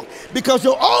new walk because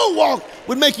your old walk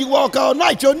would make you walk all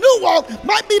night. Your new walk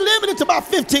might be limited to about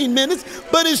 15 minutes,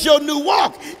 but it's your new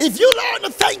walk. If you learn to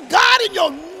thank God in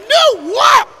your new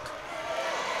walk,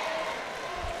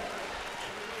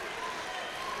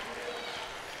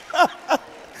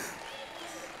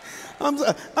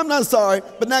 I'm not sorry,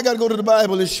 but now I got to go to the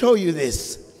Bible and show you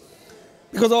this.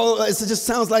 Because it just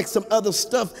sounds like some other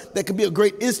stuff that could be a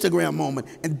great Instagram moment.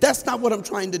 And that's not what I'm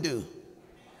trying to do.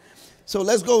 So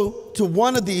let's go to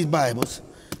one of these Bibles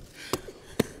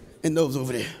and those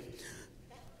over there.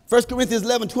 1 Corinthians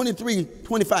 11, 23,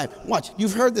 25. Watch,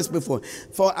 you've heard this before.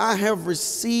 For I have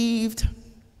received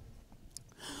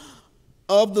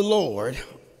of the Lord,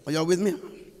 are y'all with me?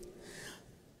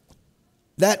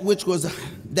 That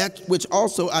which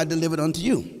also I delivered unto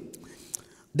you,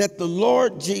 that the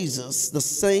Lord Jesus, the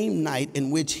same night in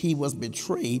which he was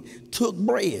betrayed, took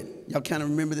bread. Y'all kind of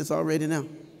remember this already now?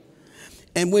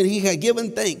 And when he had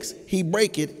given thanks, he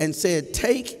brake it and said,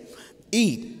 take,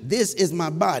 eat. This is my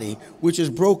body, which is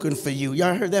broken for you.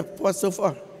 Y'all heard that part so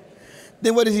far?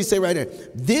 Then what does he say right there?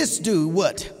 This do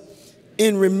what?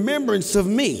 In remembrance of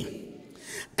me.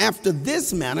 After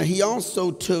this manner, he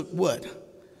also took what?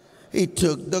 He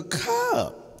took the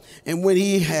cup. And when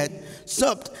he had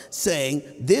supped, saying,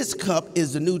 this cup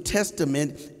is the New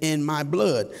Testament in my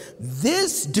blood.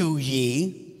 This do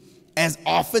ye as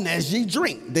often as ye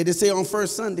drink. Did it say on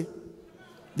first Sunday?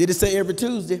 Did it say every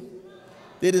Tuesday?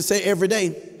 Did it say every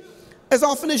day? As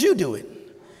often as you do it.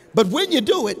 But when you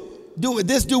do it,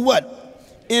 this do what?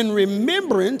 In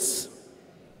remembrance.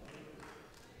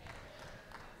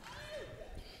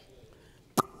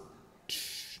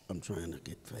 I'm trying to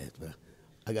get fast, but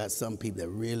I got some people that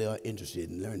really are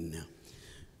interested in learning now.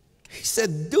 He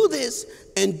said, do this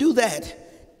and do that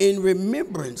in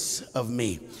remembrance of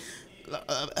me.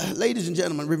 Ladies and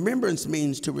gentlemen, remembrance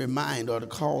means to remind or to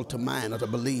call to mind or to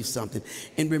believe something.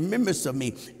 In remembrance of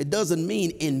me, it doesn't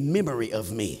mean in memory of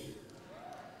me.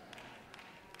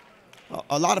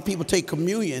 A lot of people take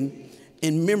communion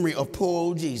in memory of poor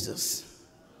old Jesus.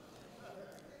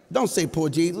 Don't say poor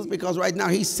Jesus, because right now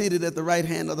he's seated at the right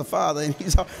hand of the Father, and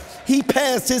he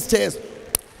passed his test.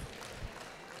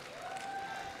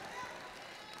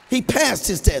 He passed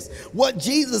his test. What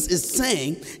Jesus is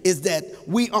saying is that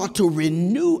we are to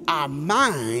renew our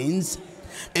minds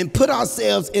and put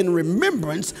ourselves in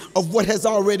remembrance of what has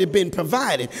already been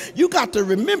provided. You got to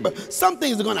remember, some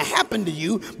things are going to happen to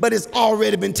you, but it's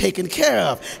already been taken care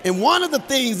of. And one of the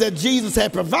things that Jesus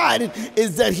had provided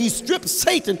is that he stripped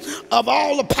Satan of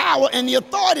all the power and the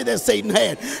authority that Satan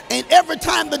had. And every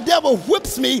time the devil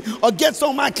whips me or gets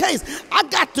on my case, I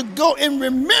got to go in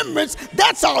remembrance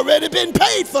that's already been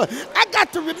paid for. I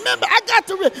got to remember,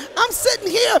 I'm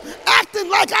sitting here acting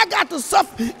like I got to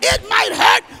suffer. It might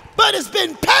hurt, but it's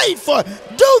been paid for.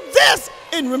 Do this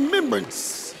in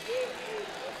remembrance.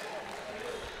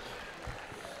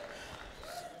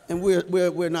 And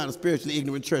we're not a spiritually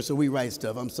ignorant church, so we write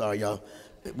stuff. I'm sorry, y'all.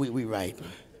 We write.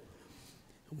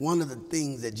 One of the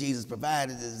things that Jesus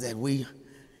provided is that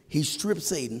he stripped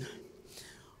Satan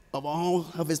of all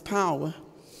of his power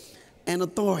and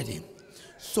authority.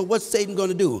 So what's Satan going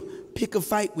to do? Pick a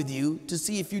fight with you to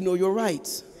see if you know your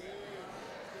rights.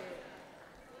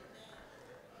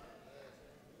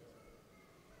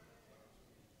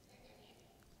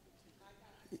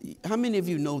 How many of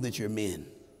you know that you're men?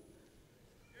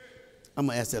 I'm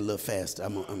going to ask that a little fast.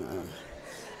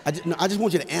 I just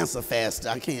want you to answer fast.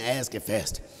 I can't ask it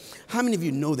fast. How many of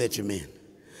you know that you're men?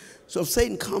 So if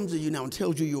Satan comes to you now and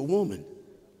tells you you're a woman,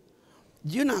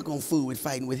 you're not going to fool with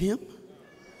fighting with him,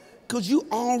 because you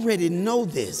already know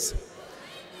this.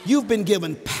 You've been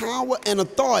given power and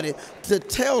authority to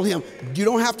tell him you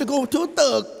don't have to go to a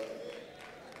thug,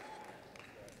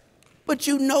 but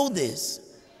you know this.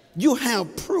 You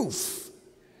have proof.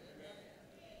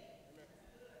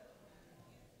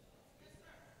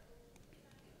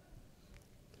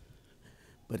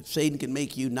 But if Satan can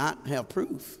make you not have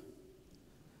proof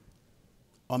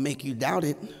or make you doubt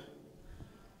it,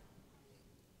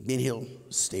 then he'll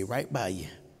stay right by you.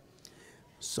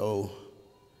 So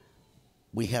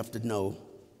we have to know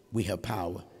we have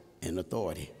power and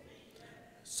authority.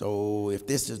 So if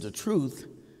this is the truth,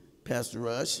 Pastor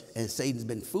Rush, and Satan's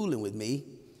been fooling with me,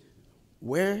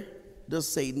 where does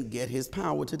Satan get his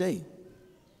power today?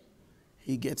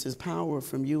 He gets his power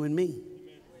from you and me.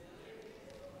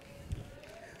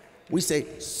 We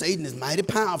say Satan is mighty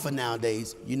powerful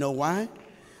nowadays. You know why?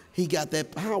 He got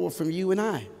that power from you and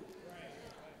I.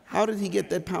 How did he get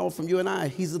that power from you and I?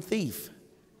 He's a thief.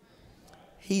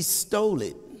 He stole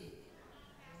it.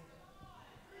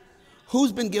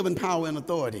 Who's been given power and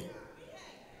authority?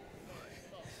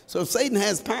 So if Satan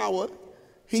has power,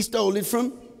 he stole it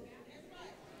from.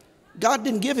 God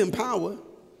didn't give him power.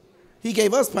 He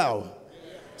gave us power.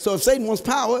 So if Satan wants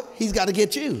power, he's got to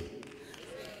get you.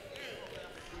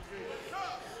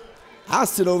 I'll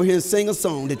sit over here and sing a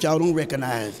song that y'all don't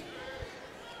recognize.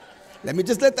 Let me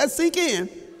just let that sink in.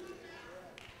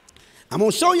 I'm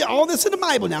going to show you all this in the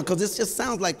Bible now, because this just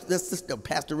sounds like this is what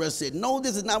Pastor Russ said. No,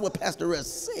 this is not what Pastor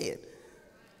Russ said.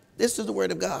 This is the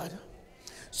word of God.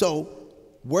 So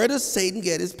where does Satan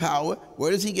get his power?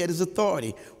 Where does he get his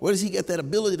authority? Where does he get that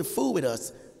ability to fool with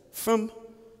us? From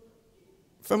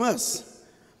us.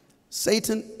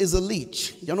 Satan is a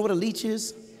leech. Y'all know what a leech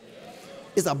is?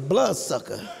 It's a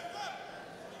bloodsucker.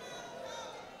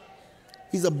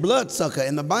 He's a bloodsucker,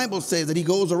 and the Bible says that he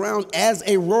goes around as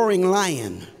a roaring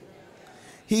lion.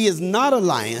 He is not a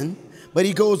lion, but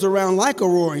he goes around like a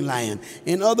roaring lion.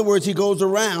 In other words, he goes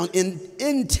around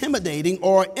intimidating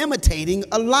or imitating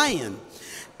a lion.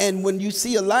 And when you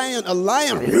see a lion,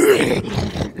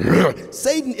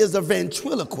 Satan is a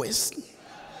ventriloquist.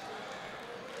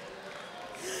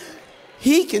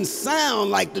 He can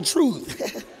sound like the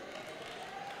truth.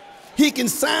 He can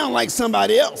sound like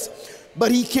somebody else.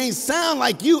 But he can't sound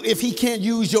like you if he can't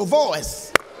use your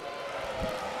voice.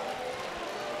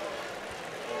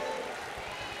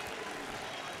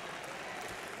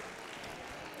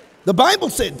 The Bible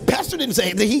said, Pastor didn't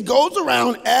say that he goes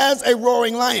around as a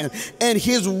roaring lion, and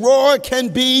his roar can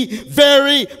be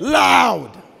very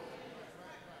loud.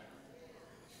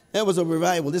 There was a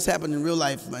revival. This happened in real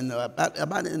life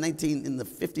about in the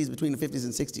 50s, between the 50s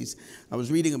and 60s. I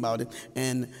was reading about it,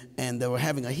 and they were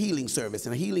having a healing service.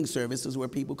 And a healing service is where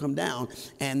people come down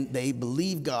and they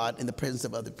believe God in the presence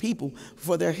of other people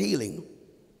for their healing.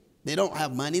 They don't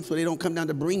have money, so they don't come down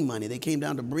to bring money. They came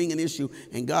down to bring an issue,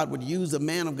 and God would use a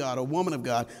man of God or woman of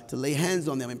God to lay hands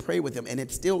on them and pray with them. And it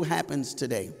still happens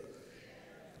today.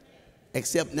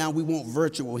 Except now we want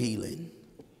virtual healing.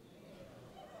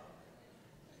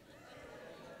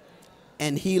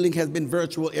 And healing has been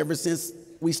virtual ever since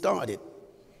we started.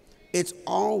 It's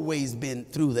always been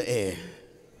through the air.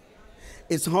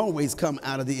 It's always come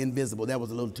out of the invisible. That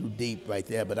was a little too deep right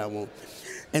there, but I won't.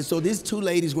 And so these two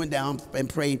ladies went down and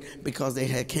prayed because they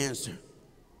had cancer.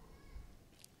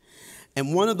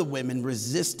 And one of the women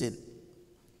resisted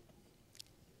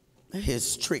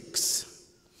his tricks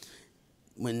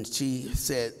when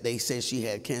they said she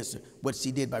had cancer. What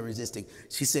she did by resisting,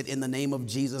 she said, "In the name of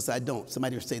Jesus, I don't."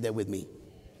 Somebody say that with me.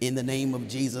 In the name of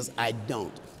Jesus, I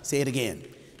don't. Say it again.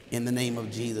 In the name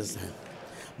of Jesus.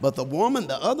 But the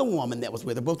other woman that was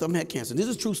with her, both of them had cancer. This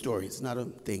is a true story. It's not a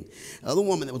thing. The other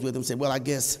woman that was with them said, "Well, I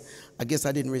guess I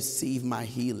didn't receive my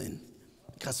healing,"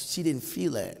 because she didn't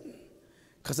feel that.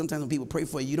 Because sometimes when people pray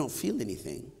for you, you don't feel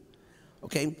anything.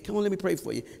 Okay, come on, let me pray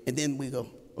for you. And then we go,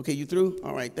 "Okay, you through?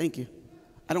 All right, thank you."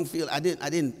 I don't feel. I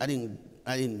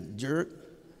didn't jerk.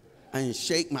 I didn't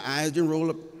shake. My eyes didn't roll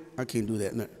up. I can't do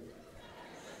that. No.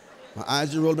 My eyes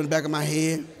didn't roll up in the back of my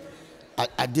head.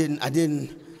 I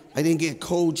didn't get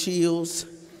cold chills.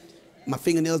 My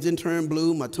fingernails didn't turn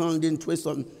blue. My tongue didn't twist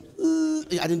on. I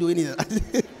didn't do any of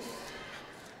that.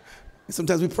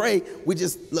 Sometimes we pray, we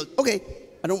just look, okay,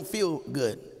 I don't feel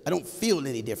good. I don't feel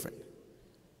any different.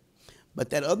 But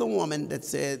that other woman that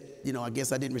said, I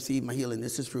guess I didn't receive my healing,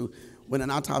 this is true. When an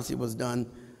autopsy was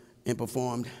done and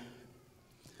performed,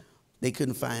 they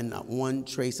couldn't find not one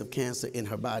trace of cancer in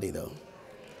her body, though.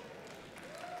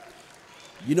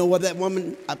 You know what that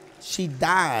woman, she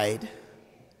died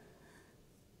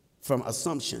from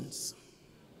assumptions.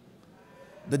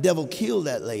 The devil killed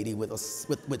that lady with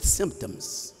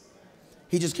symptoms.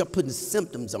 He just kept putting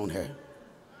symptoms on her.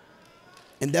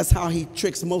 And that's how he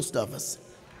tricks most of us.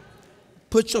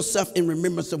 Put yourself in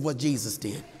remembrance of what Jesus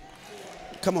did.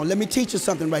 Come on, let me teach you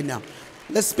something right now.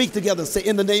 Let's speak together. Say,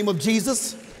 in the name of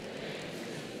Jesus,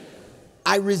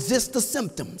 I resist the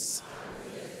symptoms.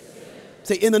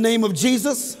 Say, in the name of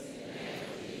Jesus,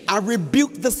 I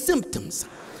rebuke the symptoms.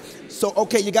 So,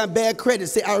 okay, you got bad credit.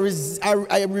 Say, I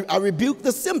rebuke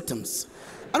the symptoms.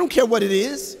 I don't care what it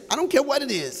is. I don't care what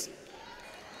it is.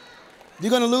 You're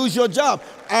going to lose your job.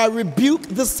 I rebuke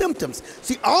the symptoms.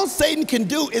 See, all Satan can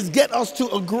do is get us to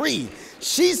agree.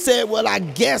 She said, well, I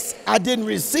guess I didn't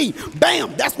receive.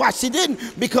 Bam, that's why she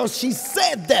didn't, because she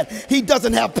said that he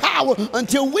doesn't have power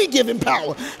until we give him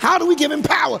power. How do we give him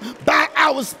power? By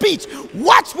our speech.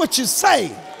 Watch what you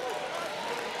say.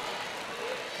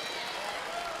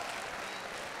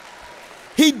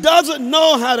 He doesn't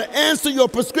know how to answer your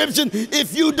prescription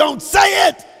if you don't say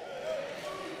it.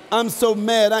 I'm so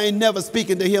mad I ain't never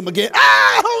speaking to him again.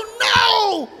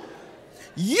 Oh, no!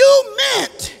 You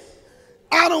meant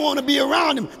I don't want to be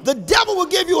around him. The devil will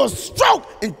give you a stroke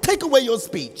and take away your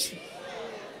speech.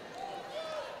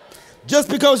 Just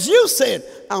because you said,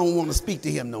 I don't want to speak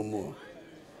to him no more.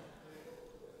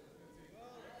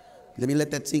 Let me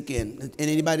let that sink in. And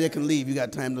anybody that can leave, you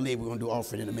got time to leave. We're going to do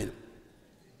offering in a minute.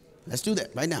 Let's do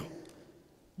that right now.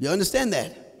 You understand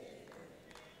that?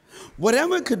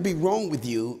 Whatever could be wrong with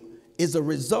you is a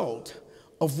result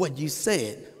of what you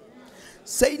said.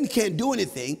 Satan can't do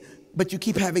anything, but you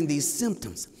keep having these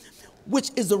symptoms,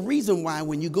 which is the reason why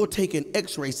when you go take an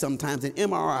x-ray sometimes, an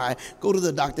MRI, go to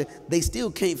the doctor, they still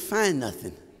can't find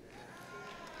nothing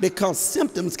because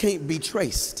symptoms can't be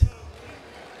traced.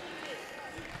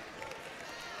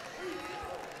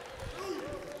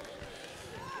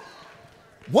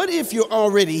 What if you're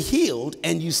already healed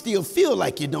and you still feel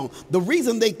like you don't? The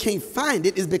reason they can't find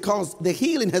it is because the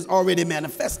healing has already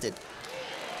manifested.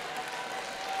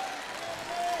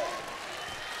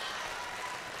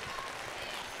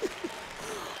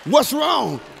 What's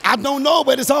wrong? I don't know,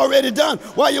 but it's already done.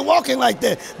 Why are you walking like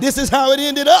that? This is how it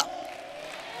ended up.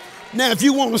 Now, if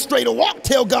you want a straighter walk,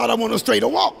 tell God I want a straighter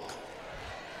walk.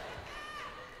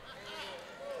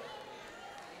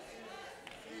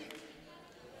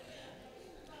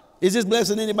 Is this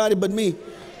blessing anybody but me?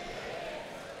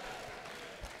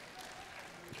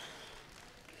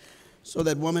 So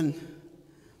that woman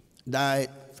died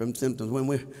from symptoms. When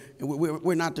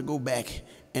we're not to go back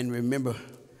and remember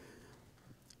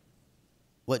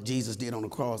what Jesus did on the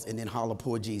cross and then holler,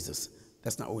 poor Jesus.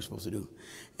 That's not what we're supposed to do.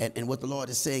 And what the Lord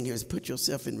is saying here is put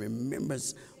yourself in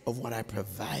remembrance of what I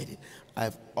provided.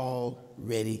 I've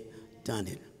already done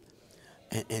it.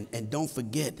 And don't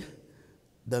forget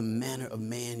the manner of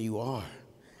man you are.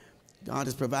 God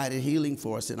has provided healing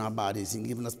for us in our bodies and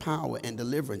given us power and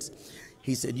deliverance.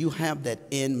 He said, you have that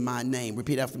in my name.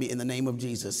 Repeat after me, in the name of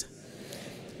Jesus.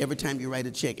 Every time you write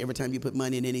a check, every time you put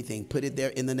money in anything, put it there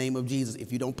in the name of Jesus.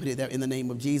 If you don't put it there in the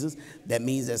name of Jesus, that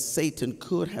means that Satan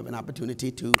could have an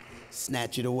opportunity to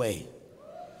snatch it away.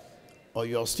 Are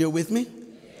you all still with me?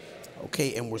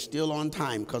 Okay, and we're still on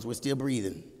time because we're still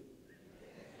breathing.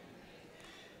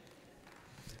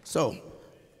 So,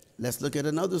 let's look at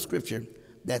another scripture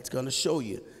that's going to show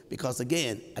you. Because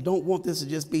again, I don't want this to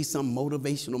just be some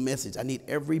motivational message. I need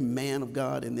every man of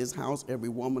God in this house, every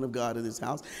woman of God in this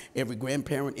house, every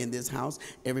grandparent in this house,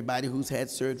 everybody who's had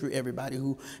surgery, everybody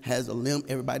who has a limp,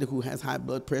 everybody who has high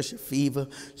blood pressure, fever,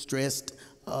 stress,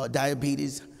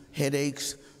 diabetes,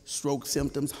 headaches, stroke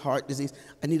symptoms, heart disease.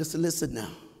 I need us to listen now.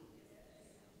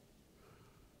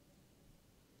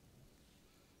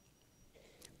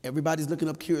 Everybody's looking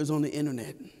up cures on the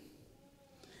internet.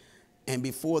 And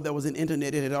before there was an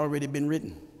internet, it had already been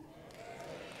written.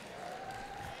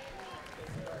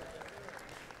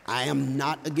 I am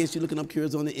not against you looking up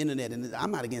cures on the internet, and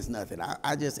I'm not against nothing.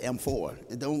 I just am for.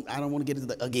 I don't want to get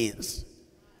into the against.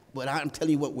 But I'm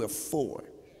telling you what we're for.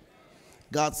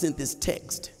 God sent this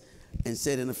text and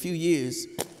said in a few years,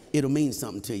 it'll mean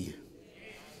something to you.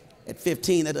 At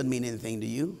 15, that doesn't mean anything to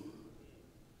you.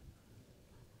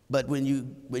 But when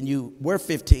you were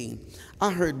 15,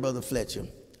 I heard Brother Fletcher.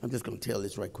 I'm just going to tell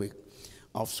this right quick,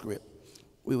 off script.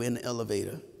 We were in the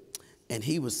elevator, and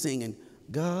he was singing,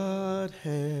 God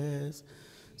has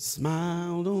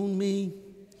smiled on me.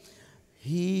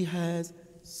 He has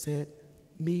set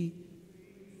me.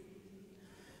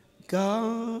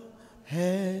 God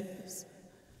has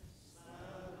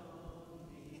smiled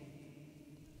on me.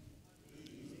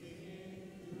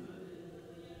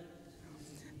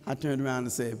 I turned around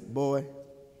and said, boy,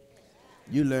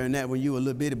 you learned that when you were a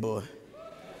little bitty boy.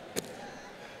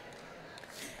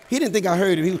 He didn't think I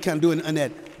heard him. He was kind of doing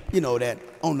that, that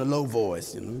on the low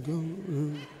voice.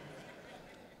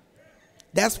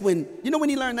 That's when, when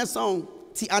he learned that song.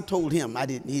 See, I told him,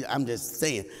 I'm just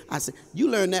saying. I said, you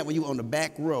learned that when you were on the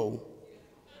back row,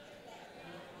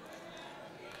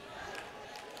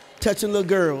 touching little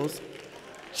girls,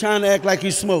 trying to act like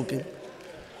you're smoking.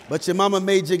 But your mama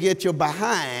made you get your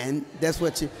behind, that's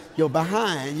what your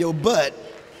behind, your butt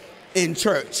in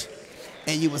church.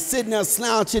 And you were sitting there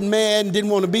slouching, mad, and didn't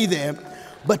want to be there.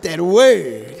 But that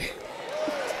word,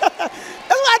 that's what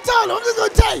I told him. I'm just going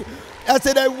to tell you. I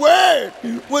said that word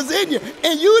was in you.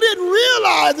 And you didn't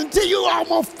realize until you were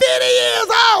almost 50 years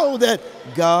old that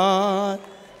God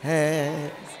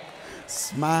has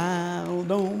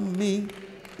smiled on me.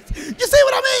 You see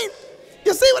what I mean?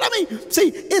 You see what I mean? See,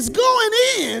 it's going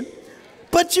in,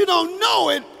 but you don't know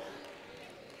it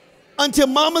until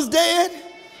mama's dead,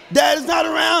 dad is not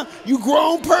around, you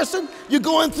grown person, you're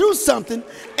going through something,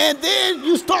 and then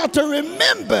you start to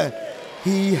remember,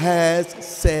 he has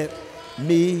set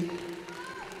me.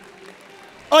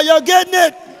 Are y'all getting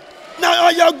it? Now,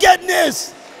 are y'all getting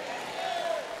this?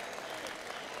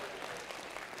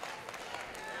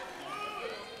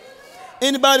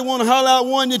 Anybody want to holler out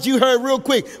one that you heard real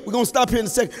quick? We're going to stop here in a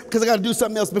second because I got to do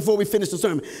something else before we finish the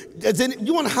sermon.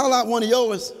 You want to holler out one of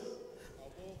yours?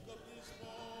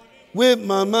 With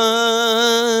my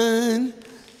mind.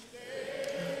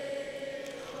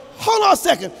 Hold on a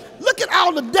second. Look at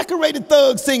all the decorated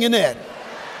thugs singing that.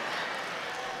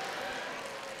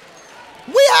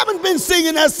 We haven't been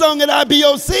singing that song at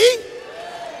IBOC.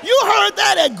 You heard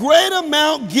that at Greater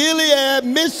Mount Gilead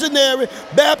Missionary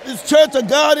Baptist Church of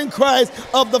God in Christ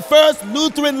of the First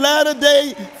Lutheran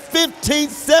Latter-day 15th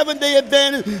Seventh-day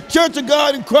Adventist Church of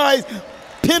God in Christ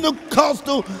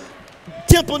Pentecostal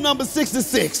Temple number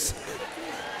 66.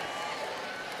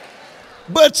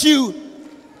 But you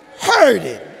heard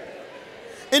it.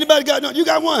 Anybody got no? You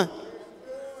got one?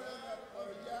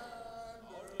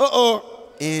 Uh-oh.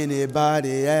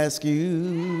 Anybody ask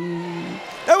you?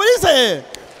 That's what he said.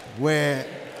 Where?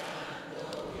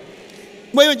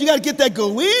 Wait, you got to get that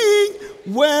going.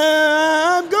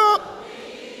 Where I'm going.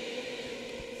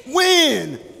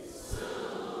 When?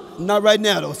 Not right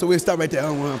now, though, so we'll stop right there. I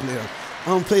don't want to play that. I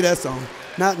don't play that song.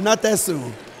 Not that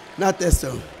soon. Not that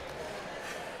soon.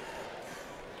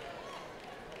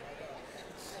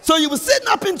 So you were sitting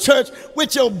up in church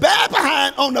with your back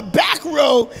behind on the back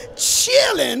row,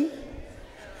 chilling,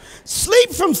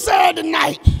 sleep from Saturday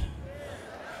night.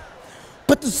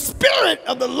 But the Spirit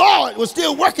of the Lord was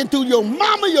still working through your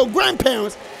mama, your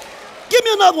grandparents. Give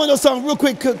me another one of those songs real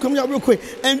quick. Come out real quick.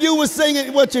 And you were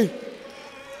singing what you,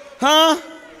 huh?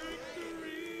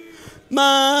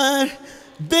 My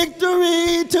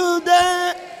victory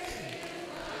today.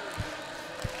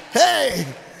 Hey,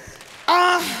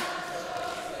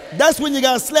 that's when you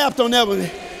got slapped on that one.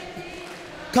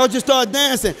 Because you started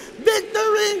dancing.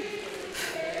 Victory.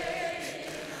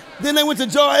 Then they went to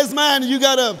Joy is Mine and you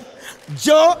got up.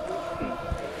 Joy.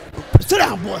 Sit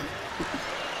down, boy.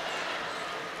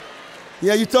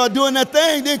 Yeah, you start doing that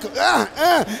thing. Then,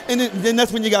 and then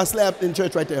that's when you got slapped in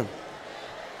church right there.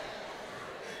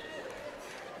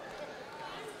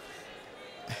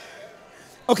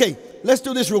 Okay, let's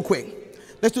do this real quick.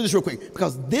 Let's do this real quick.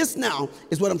 Because this now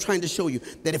is what I'm trying to show you.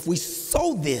 That if we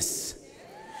sow this,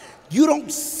 you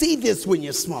don't see this when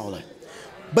you're smaller.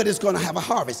 But it's going to have a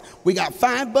harvest. We got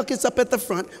 5 buckets up at the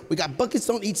front. We got buckets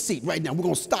on each seat right now. We're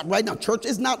going to stop right now. Church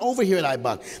is not over here at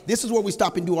IBOC. This is where we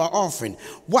stop and do our offering.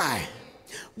 Why?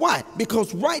 Why?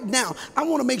 Because right now, I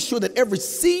want to make sure that every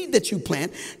seed that you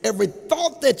plant, every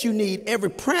thought that you need, every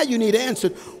prayer you need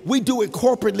answered, we do it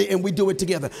corporately and we do it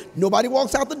together. Nobody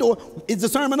walks out the door. Is the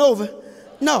sermon over?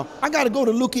 No, I got to go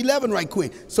to Luke 11 right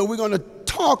quick. So we're going to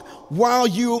talk while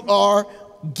you are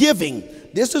giving.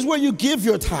 This is where you give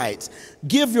your tithes,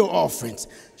 give your offerings,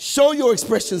 show your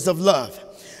expressions of love.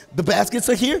 The baskets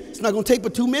are here. It's not going to take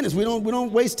but 2 minutes. We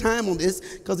don't waste time on this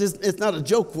because it's not a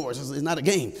joke for us. It's not a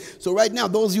game. So right now,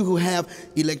 those of you who have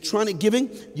electronic giving,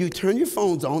 you turn your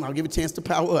phones on. I'll give you a chance to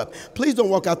power up. Please don't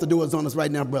walk out the doors on us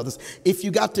right now, brothers. If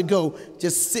you got to go,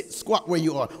 just sit, squat where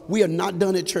you are. We are not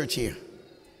done at church here.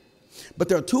 But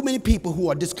there are too many people who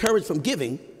are discouraged from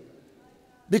giving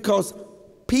because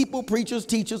people, preachers,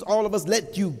 teachers, all of us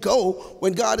let you go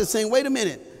when God is saying, wait a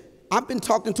minute, I've been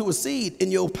talking to a seed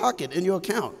in your pocket, in your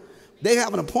account. They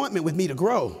have an appointment with me to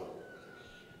grow.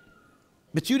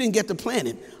 But you didn't get to plant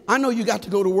it. I know you got to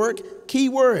go to work. Key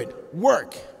word,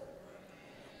 work.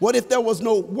 What if there was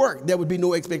no work? There would be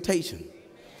no expectation.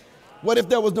 What if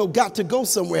there was no got to go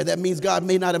somewhere? That means God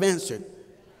may not have answered.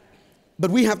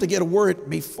 But we have to get a word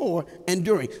before and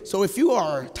during. So if you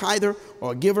are a tither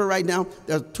or a giver right now,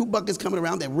 there's 2 buckets coming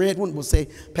around. That red one will say,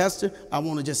 Pastor, I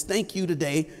want to just thank you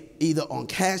today, either on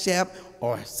Cash App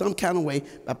or some kind of way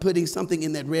by putting something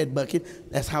in that red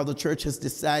bucket. That's how the church has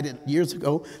decided years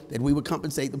ago that we would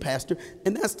compensate the pastor.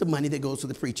 And that's the money that goes to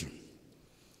the preacher.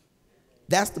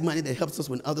 That's the money that helps us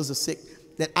when others are sick.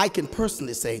 that I can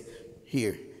personally say,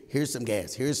 here's some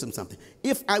gas, here's some something.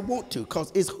 If I want to,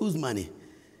 because it's whose money?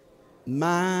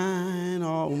 Mine,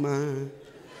 all mine.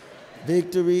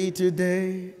 Victory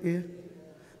today. Yeah.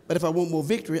 But if I want more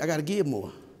victory, I got to give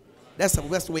more. That's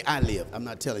the way I live. I'm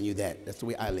not telling you that. That's the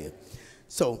way I live.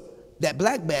 So that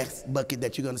black bucket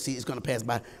that you're going to see is going to pass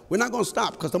by. We're not going to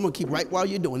stop because I'm going to keep right while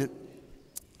you're doing it.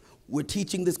 We're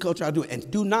teaching this culture how to do it. And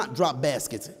do not drop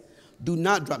baskets. Do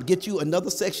not drop. Get you another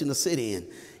section to sit in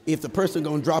if the person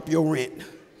going to drop your rent.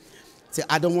 Say,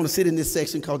 I don't want to sit in this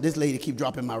section because this lady keep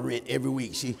dropping my rent every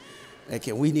week.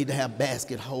 We need to have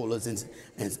basket holders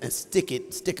and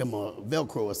stick them or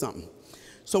Velcro or something.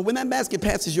 So when that basket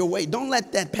passes your way, don't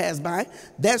let that pass by.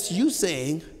 That's you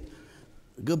saying,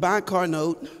 goodbye car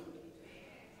note,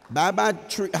 bye-bye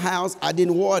house, I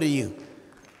didn't water you.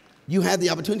 You had the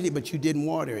opportunity, but you didn't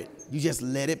water it. You just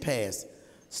let it pass.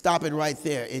 Stop it right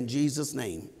there in Jesus'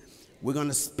 name. We're going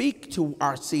to speak to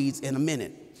our seeds in a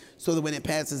minute so that when it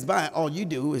passes by, all you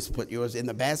do is put yours in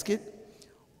the basket.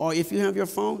 Or if you have your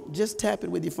phone, just tap it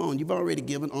with your phone. You've already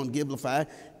given on Givelify.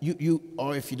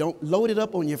 Or if you don't, load it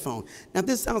up on your phone. Now,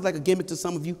 this sounds like a gimmick to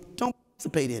some of you. Don't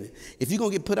participate in it. If you're going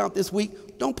to get put out this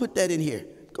week, don't put that in here.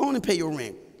 Go on and pay your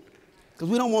rent. Because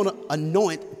we don't want to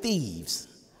anoint thieves.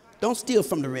 Don't steal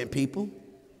from the rent people.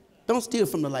 Don't steal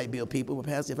from the light bill people. Well,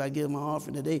 Pastor, if I give my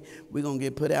offering today, we're going to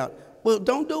get put out. Well,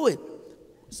 don't do it.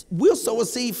 We'll sow a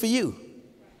seed for you.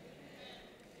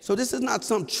 So this is not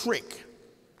some trick.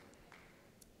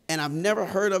 And I've never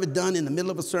heard of it done in the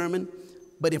middle of a sermon.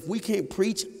 But if we can't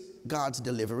preach God's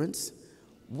deliverance,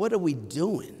 what are we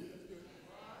doing?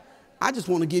 I just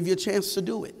want to give you a chance to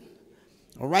do it.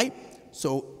 All right?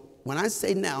 So when I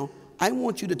say now, I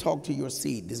want you to talk to your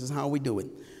seed. This is how we do it.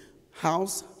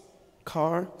 House,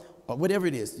 car, or whatever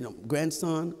it is,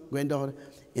 grandson, granddaughter.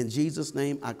 In Jesus'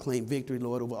 name, I claim victory,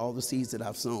 Lord, over all the seeds that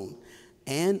I've sown.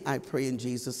 And I pray in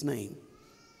Jesus' name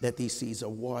that these seeds are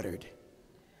watered.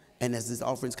 And as these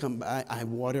offerings come by, I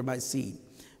water my seed.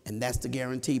 And that's the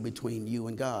guarantee between you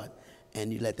and God.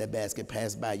 And you let that basket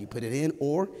pass by. You put it in,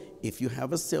 or if you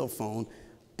have a cell phone,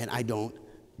 and I don't,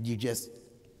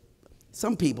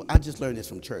 some people, I just learned this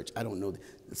from church. I don't know.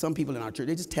 Some people in our church,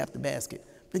 they just tap the basket.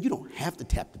 And you don't have to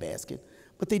tap the basket,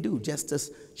 but they do just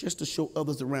to show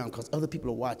others around because other people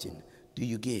are watching. Do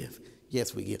you give?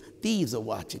 Yes, we give. Thieves are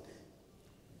watching.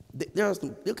 There are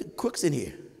some crooks in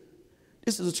here.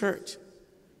 This is a church.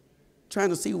 Trying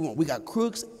to see who we want. We got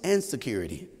crooks and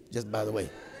security, just by the way.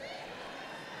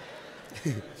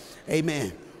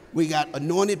 Amen. We got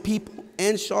anointed people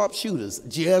and sharpshooters,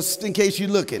 just in case you're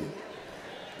looking.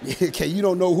 Okay, you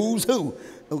don't know who's who.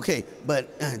 Okay,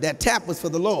 but that tap was for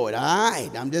the Lord. All right,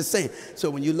 I'm just saying. So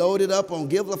when you load it up on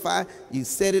Givelify, you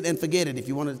set it and forget it. If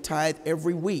you want to tithe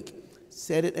every week,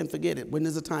 set it and forget it. When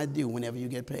does the tithe due? Whenever you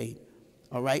get paid.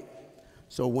 All right?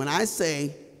 So when I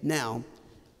say now,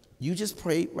 you just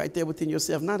pray right there within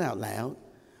yourself, not out loud.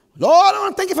 Lord, I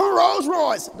want to thank you for my Rolls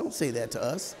Royce. Don't say that to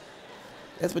us.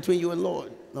 That's between you and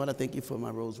Lord. Lord, I thank you for my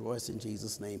Rolls Royce in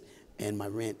Jesus' name and my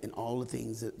rent and all the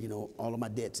things that, all of my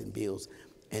debts and bills.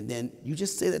 And then you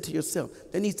just say that to yourself.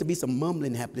 There needs to be some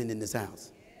mumbling happening in this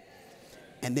house.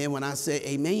 And then when I say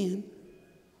amen,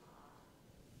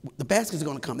 the baskets are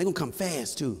going to come. They're going to come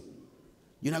fast too.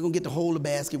 You're not going to get to hold the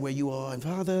basket where you are. And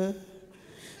Father,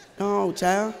 no,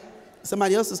 child.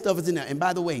 Somebody else's stuff is in there. And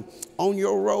by the way, on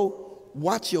your row,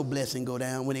 watch your blessing go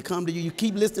down. When it comes to you, you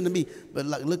keep listening to me. But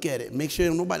look at it. Make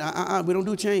sure nobody, we don't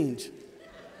do change.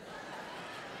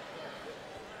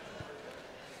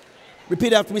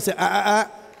 Repeat after me. Say,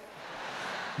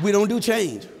 we don't do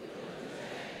change.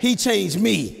 He changed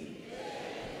me.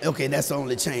 Okay, that's the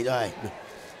only change. All right.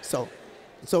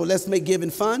 So let's make giving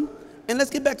fun. And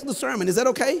let's get back to the sermon. Is that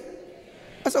okay?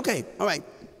 That's okay. All right.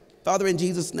 Father, in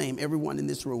Jesus' name, everyone in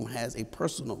this room has a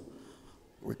personal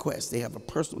request. They have a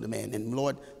personal demand. And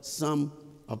Lord, some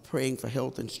are praying for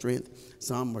health and strength.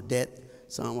 Some are debt.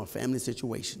 Some are family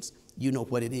situations. You know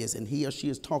what it is. And he or she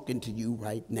is talking to you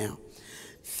right now.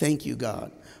 Thank you,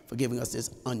 God, for giving us this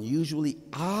unusually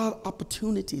odd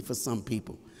opportunity for some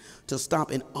people to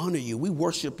stop and honor you. We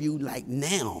worship you like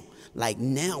now. Like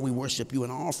now we worship you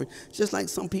in our offering. Just like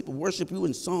some people worship you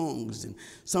in songs and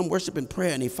some worship in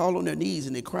prayer and they fall on their knees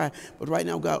and they cry. But right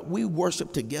now, God, we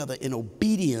worship together in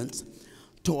obedience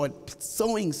toward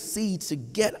sowing seeds to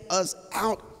get us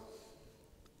out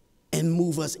and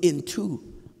move us into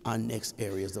our next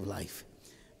areas of life.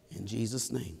 In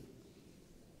Jesus' name.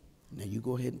 Now you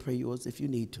go ahead and pray yours if you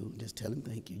need to. Just tell him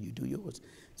thank you. You do yours.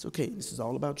 It's okay. This is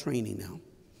all about training now.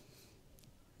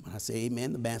 When I say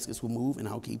amen, the baskets will move and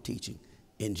I'll keep teaching.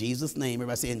 In Jesus' name.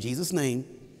 Everybody say in Jesus' name.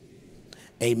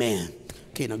 Amen.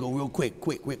 Okay, now go real quick.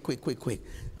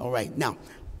 All right, now,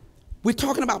 we're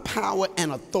talking about power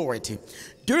and authority.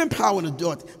 During power and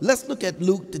authority, let's look at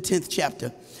Luke, the 10th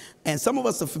chapter. And some of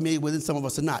us are familiar with it, some of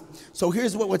us are not. So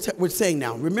here's what we're saying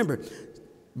now. Remember,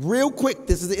 real quick,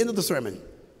 this is the end of the sermon.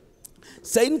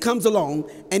 Satan comes along,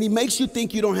 and he makes you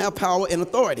think you don't have power and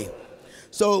authority.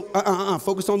 So,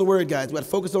 focus on the word, guys. We got to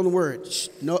focus on the word. Shh,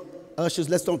 no, ushers,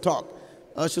 let's don't talk.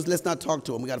 Ushers, let's not talk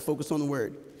to them. We got to focus on the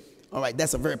word. All right,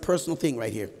 that's a very personal thing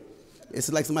right here.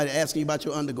 It's like somebody asking you about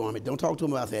your undergarment. Don't talk to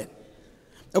them about that.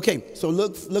 Okay, so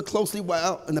look closely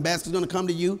while, and the basket's going to come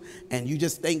to you, and you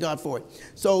just thank God for it.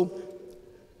 So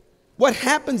what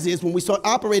happens is when we start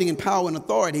operating in power and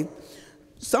authority,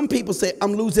 some people say,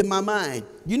 I'm losing my mind.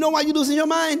 You know why you're losing your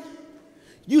mind?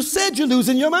 You said you're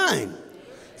losing your mind.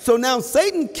 So now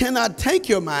Satan cannot take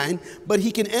your mind, but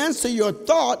he can answer your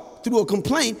thought through a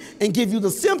complaint and give you the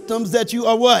symptoms that you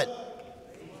are what?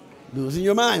 Losing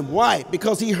your mind. Why?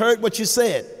 Because he heard what you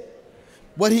said.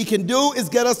 What he can do is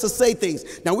get us to say things.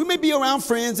 Now, we may be around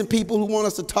friends and people who want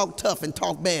us to talk tough and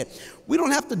talk bad. We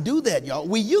don't have to do that, y'all.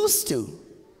 We used to.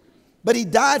 But he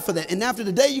died for that. And after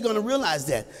the day, you're going to realize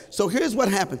that. So here's what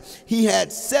happened. He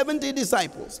had 70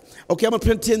 disciples. Okay, I'm going to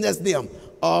pretend that's them.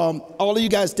 All of you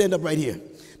guys stand up right here.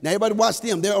 Now, everybody watch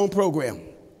them. They're on program.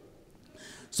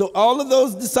 So all of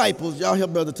those disciples, y'all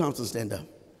help Brother Thompson stand up.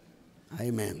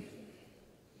 Amen.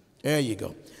 There you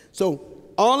go. So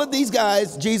all of these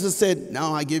guys, Jesus said,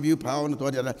 now I give you power and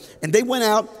authority. And they went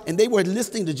out and they were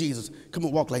listening to Jesus. Come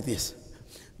on, walk like this.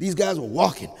 These guys were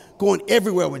walking, going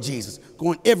everywhere with Jesus,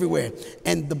 going everywhere.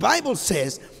 And the Bible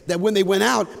says that when they went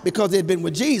out, because they'd been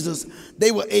with Jesus,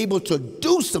 they were able to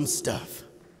do some stuff.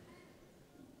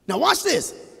 Now watch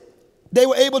this. They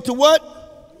were able to what?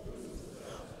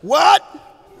 What?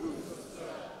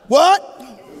 What?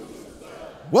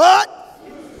 What?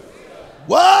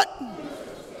 What?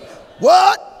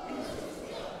 What?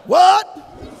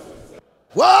 What?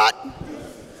 What?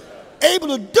 Able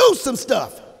to do some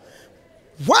stuff.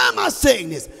 Why am I saying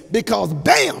this? Because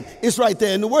bam, it's right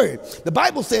there in the word. The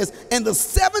Bible says, and the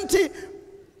 70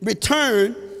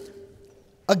 returned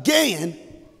again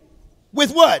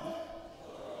with what?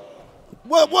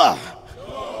 What?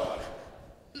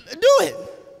 Do it.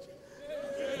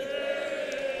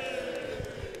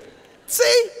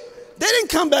 See, they didn't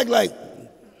come back like,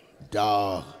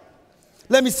 dog.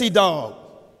 Let me see dog.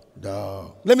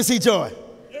 Dog. Let me see joy.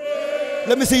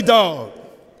 Let me see dog.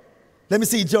 Let me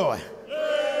see joy.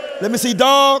 Let me see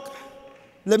dog.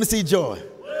 Let me see joy.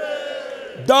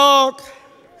 Dog,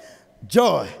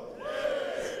 joy.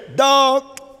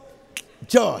 Dog,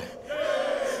 joy.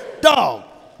 Dog,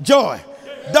 joy.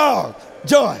 Dog,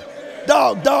 joy.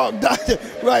 Dog.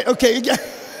 Right, okay. You got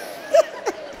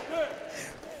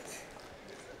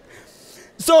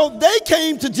So they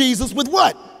came to Jesus with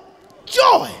what?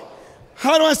 Joy.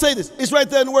 How do I say this? It's right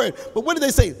there in the word. But what did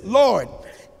they say? Lord,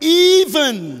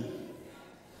 even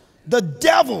the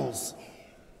devils,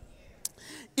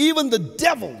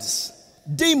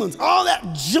 demons, all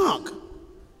that junk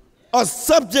are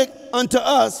subject unto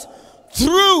us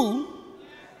through.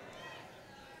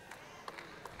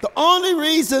 The only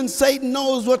reason Satan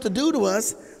knows what to do to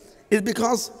us is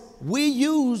because we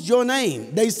used your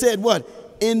name. They said what?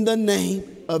 In the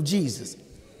name of Jesus.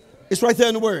 It's right there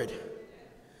in the word.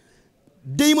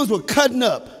 Demons were cutting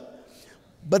up,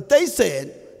 but they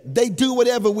said they do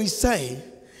whatever we say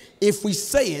if we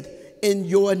say it in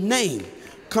your name.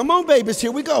 Come on, babies,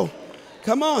 here we go.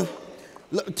 Come on.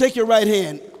 Look, take your right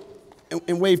hand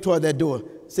and wave toward that door.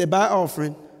 Say, bye,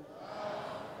 offering.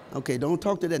 Okay, don't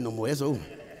talk to that no more. That's over.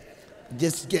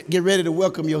 Just get ready to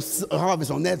welcome your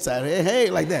harvest on that side. Hey,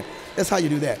 like that. That's how you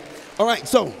do that. All right,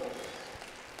 so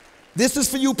this is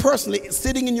for you personally,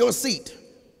 sitting in your seat.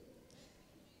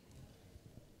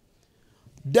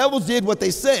 Devils did what they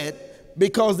said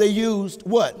because they used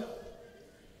what?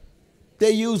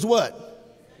 They used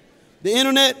what? The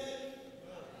internet?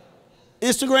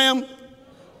 Instagram?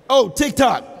 Oh,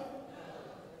 TikTok.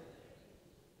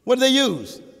 What do they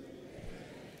use?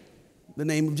 The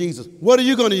name of Jesus. What are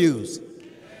you going to use?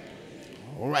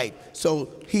 All right. So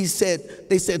they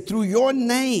said through your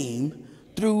name,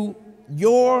 There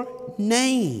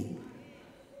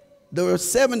were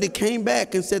 70 came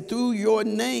back and said, through your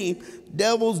name,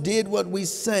 devils did what we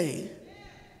say.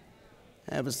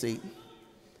 Have a seat.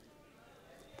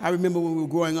 I remember when we were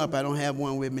growing up, I don't have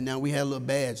one with me now, we had a little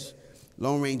badge,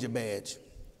 Lone Ranger badge.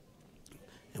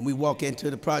 And we walk into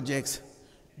the projects,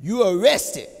 you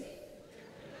arrested.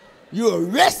 You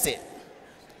arrested.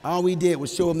 All we did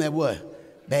was show them that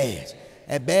what? Badge.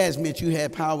 That badge meant you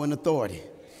had power and authority.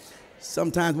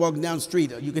 Sometimes walking down the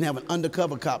street, you can have an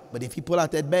undercover cop, but if he pull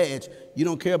out that badge, you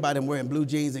don't care about him wearing blue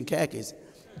jeans and khakis.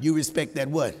 You respect that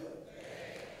what?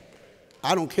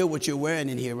 I don't care what you're wearing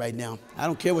in here right now. I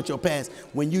don't care what your past.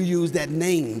 When you use that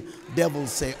name,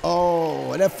 devils say,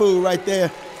 oh, that fool right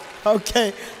there.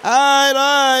 Okay, all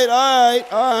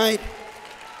right.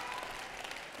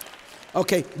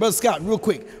 Okay, Brother Scott, real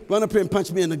quick, run up here and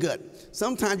punch me in the gut.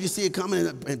 Sometimes you see it coming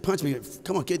and punch me.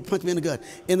 Come on, kid, punch me in the gut.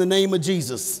 In the name of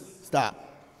Jesus.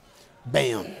 Stop.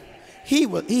 Bam.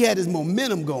 He had his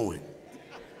momentum going.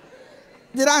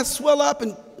 Did I swell up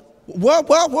and what?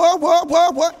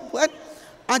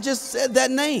 I just said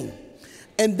that name.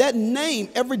 And that name,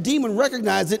 every demon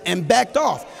recognized it and backed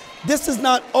off. This is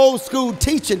not old school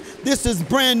teaching. This is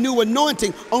brand new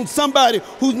anointing on somebody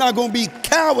who's not going to be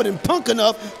coward and punk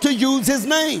enough to use his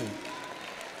name.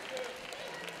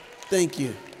 Thank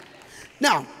you.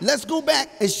 Now, let's go back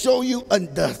and show you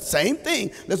the same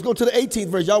thing. Let's go to the 18th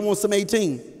verse. Y'all want some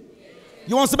 18?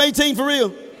 You want some 18 for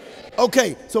real?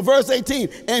 Okay, so verse 18.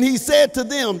 And he said to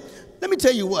them, let me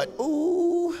tell you what.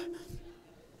 Ooh,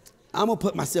 I'm going to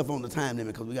put myself on the time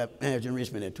limit because we got marriage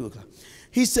enrichment at 2 o'clock.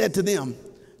 He said to them,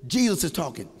 Jesus is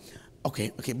talking. Okay,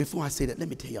 before I say that, let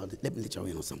me let y'all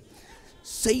in on something.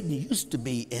 Satan used to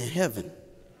be in heaven.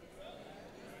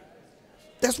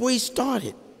 That's where he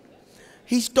started.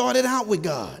 He started out with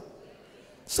God.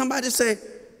 Somebody say,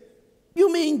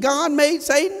 you mean God made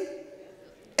Satan?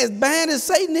 As bad as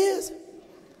Satan is,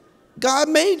 God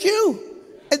made you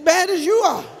as bad as you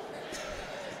are.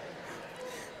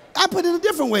 I put it a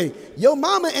different way. Your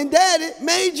mama and daddy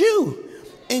made you.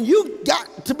 And you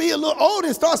got to be a little older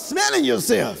and start smelling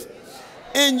yourself.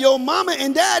 And your mama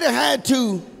and daddy had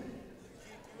to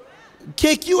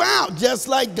kick you out, just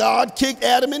like God kicked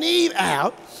Adam and Eve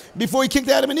out. Before he kicked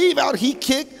Adam and Eve out, he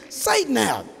kicked Satan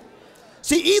out.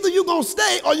 See, either you're going to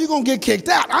stay or you're going to get kicked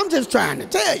out. I'm just trying to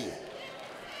tell you.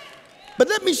 But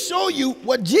let me show you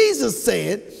what Jesus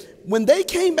said when they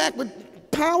came back with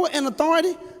power and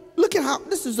authority. Look at how,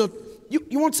 this is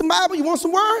you want some Bible? You want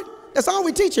some word? That's all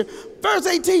we teach you. Verse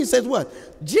 18 says what?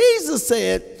 Jesus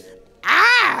said,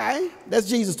 that's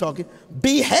Jesus talking,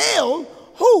 beheld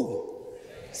who?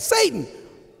 Satan.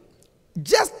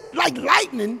 Just like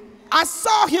lightning, I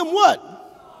saw him what?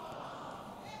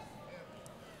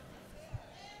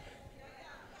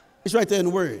 It's right there in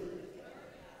the word.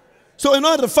 So in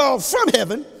order to fall from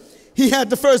heaven, he had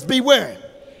to first be where?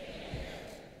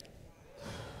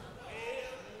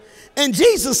 And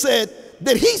Jesus said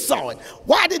that he saw it.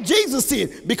 Why did Jesus see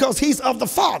it? Because he's of the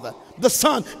Father, the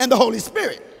Son, and the Holy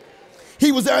Spirit.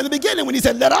 He was there in the beginning when he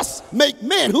said, let us make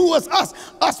men. Who was us?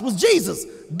 Us was Jesus,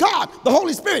 God, the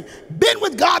Holy Spirit. Been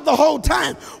with God the whole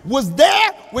time. Was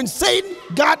there when Satan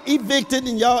got evicted.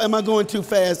 And y'all, am I going too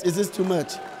fast? Is this too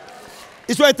much?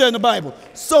 It's right there in the Bible.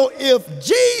 So if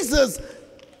Jesus,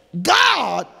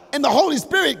 God, and the Holy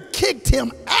Spirit kicked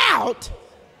him out,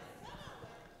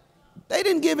 they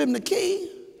didn't give him the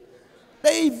key.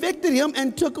 They evicted him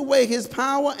and took away his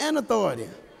power and authority.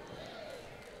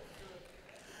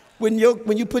 When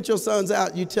you put your sons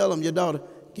out, you tell them, your daughter,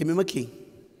 give me my key.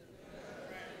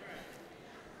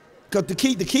 Because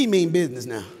the key mean business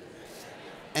now.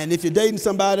 And if you're dating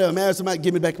somebody or married somebody,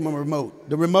 give me back my remote.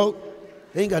 The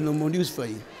remote, they ain't got no more news for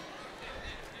you.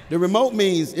 The remote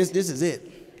means this is it.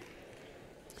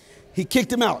 He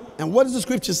kicked him out. And what does the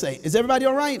scripture say? Is everybody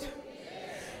all right?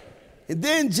 And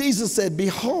then Jesus said,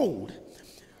 behold,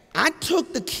 I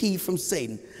took the key from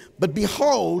Satan, but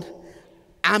behold,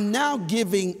 I'm now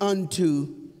giving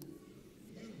unto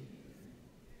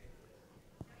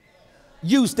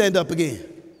you. Stand up again.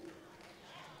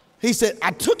 He said,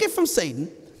 I took it from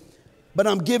Satan, but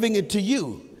I'm giving it to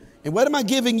you. And what am I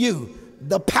giving you?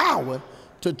 The power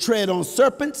to tread on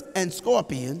serpents and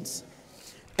scorpions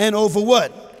and over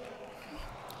what?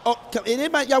 Oh,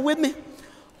 anybody, y'all with me?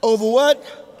 Over what?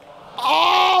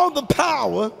 All the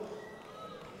power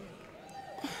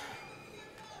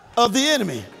of the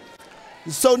enemy.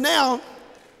 So now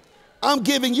I'm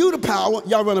giving you the power.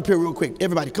 Y'all run up here real quick.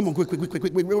 Everybody, come on, quick,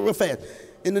 real fast.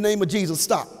 In the name of Jesus,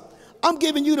 stop. I'm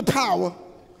giving you the power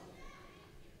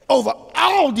over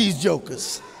all these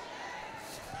jokers.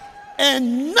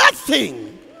 And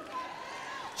nothing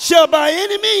shall by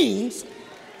any means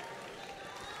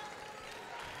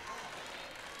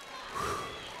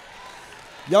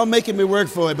y'all making me work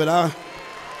for it, but I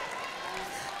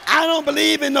don't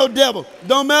believe in no devil.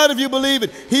 Don't matter if you believe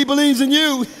it. He believes in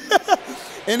you.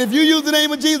 And if you use the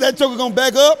name of Jesus, that joker gonna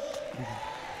back up.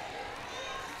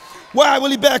 Why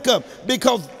will he back up?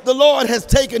 Because the Lord has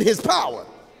taken his power.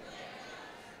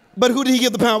 But who did he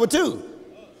give the power to?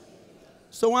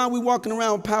 So why are we walking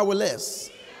around powerless?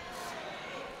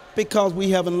 Because we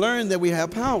haven't learned that we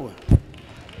have power.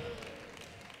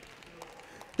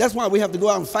 That's why we have to go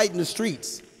out and fight in the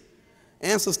streets,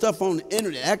 answer stuff on the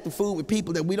internet, act the fool with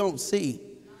people that we don't see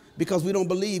because we don't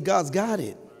believe God's got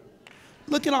it.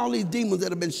 Look at all these demons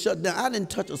that have been shut down. I didn't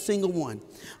touch a single one.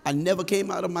 I never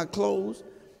came out of my clothes.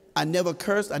 I never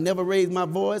cursed. I never raised my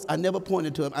voice. I never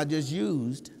pointed to him. I just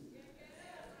used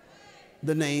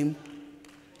the name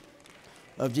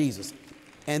of Jesus.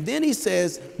 And then he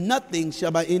says, nothing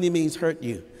shall by any means hurt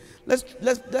you.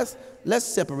 Let's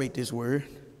separate this word.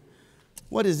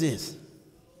 What is this?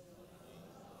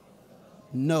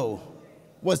 No.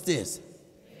 What's this?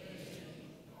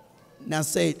 Now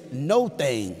say no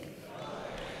thing.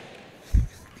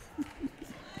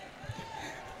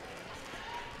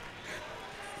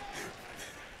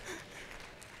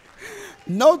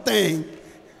 No thing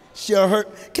shall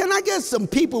hurt. Can I get some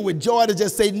people with joy to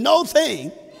just say no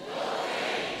thing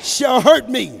shall hurt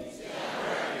me?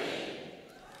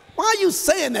 Why are you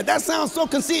saying that? That sounds so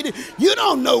conceited. You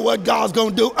don't know what God's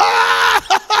going to do.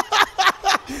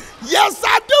 Ah! Yes,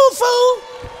 I do,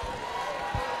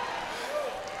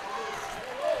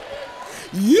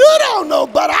 fool. You don't know,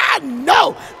 but I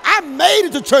know. I made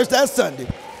it to church that Sunday.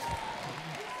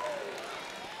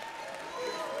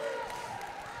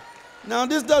 Now,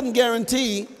 this doesn't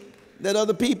guarantee that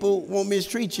other people won't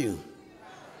mistreat you.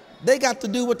 They got to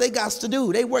do what they got to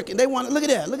do. They working. They want to, look at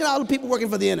that. Look at all the people working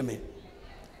for the enemy.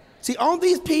 See, all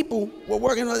these people were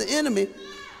working for the enemy,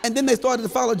 and then they started to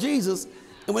follow Jesus.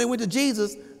 And when they went to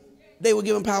Jesus, they were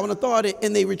given power and authority,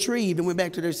 and they retrieved and went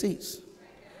back to their seats.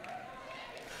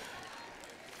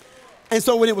 And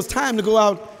so when it was time to go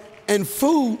out and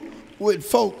fool with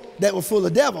folk that were full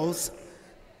of devils,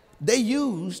 they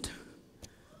used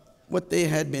what they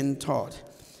had been taught.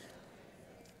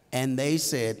 And they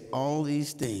said all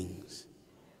these things.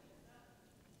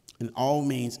 And all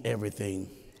means everything.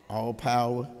 All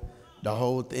power, the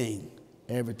whole thing,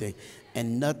 everything.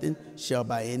 And nothing shall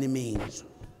by any means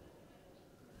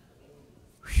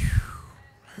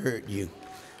hurt you.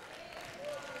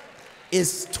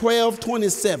 It's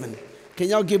 12:27. Can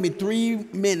y'all give me 3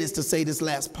 minutes to say this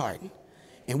last part?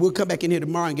 And we'll come back in here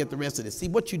tomorrow and get the rest of this. See,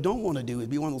 what you don't want to do is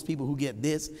be one of those people who get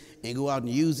this and go out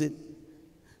and use it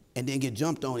and then get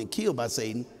jumped on and killed by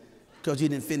Satan because you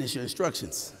didn't finish your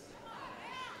instructions.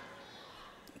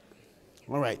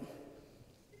 All right.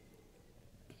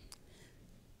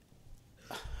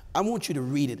 I want you to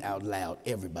read it out loud,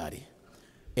 everybody.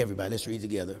 Everybody, let's read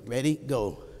together. Ready?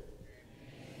 Go.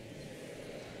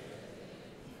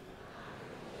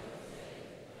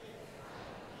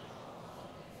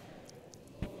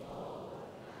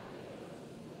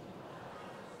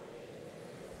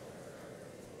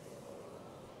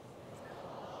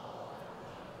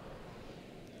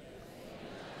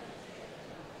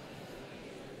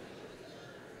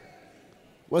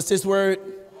 What's this word?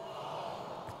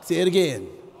 Say it again.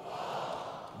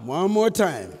 One more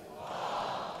time.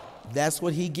 That's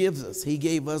what he gives us. He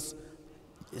gave us,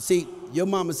 see, your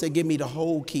mama said, give me the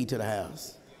whole key to the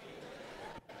house.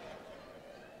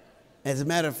 As a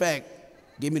matter of fact,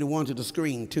 give me the one to the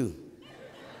screen too.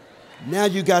 Now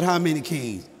you got how many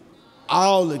keys?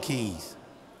 All the keys.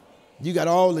 You got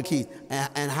all the keys.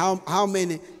 And how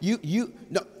many,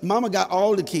 no, mama got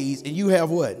all the keys and you have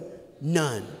what?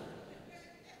 None.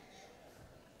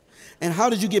 And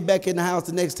how did you get back in the house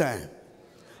the next time?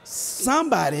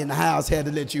 Somebody in the house had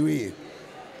to let you in.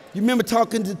 You remember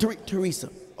talking to Teresa,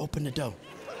 open the door.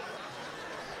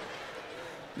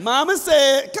 Mama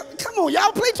said, come on,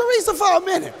 y'all play Teresa for a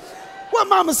minute. What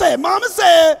mama said? Mama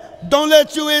said, don't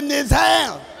let you in this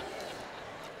house.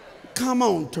 Come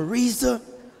on, Teresa,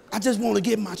 I just want to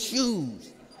get my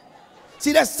shoes.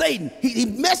 See, that's Satan. He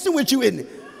messing with you, isn't it?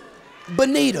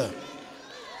 Bonita.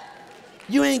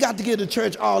 You ain't got to get to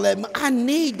church all that. I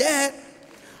need that.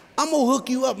 I'm going to hook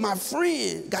you up. My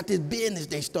friend got this business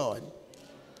they started.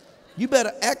 You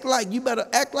better act like you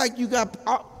got,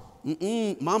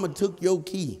 mama took your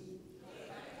key.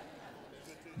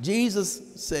 Jesus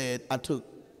said, I took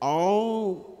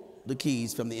all the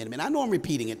keys from the enemy. And I know I'm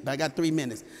repeating it, but I got 3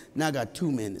 minutes. Now I got 2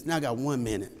 minutes. Now I got 1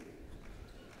 minute.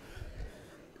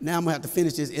 Now I'm going to have to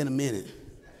finish this in a minute.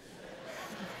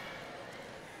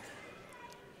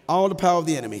 All the power of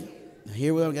the enemy.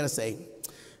 Here what I'm going to say.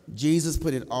 Jesus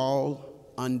put it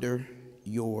all under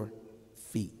your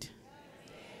feet.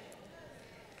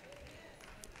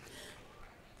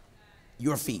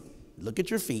 Your feet. Look at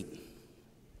your feet.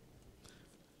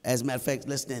 As a matter of fact,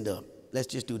 let's stand up. Let's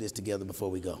just do this together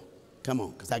before we go. Come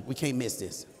on, because we can't miss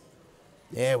this.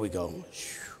 There we go.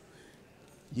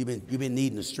 You've been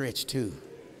needing a stretch too.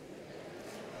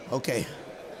 Okay.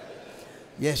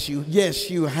 Yes,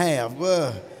 you have.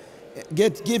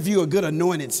 Give you a good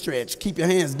anointed stretch. Keep your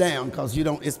hands down because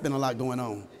it's been a lot going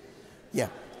on. Yeah.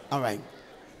 All right.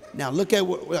 Now look at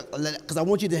what, because I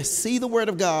want you to see the word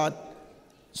of God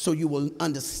so you will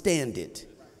understand it.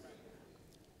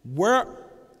 Where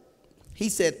he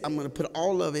said, I'm going to put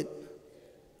all of it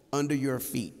under your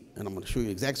feet. And I'm going to show you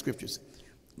exact scriptures,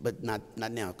 but not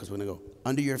now because we're going to go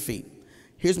under your feet.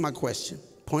 Here's my question.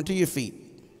 Point to your feet.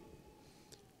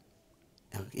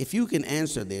 Now, if you can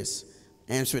answer this,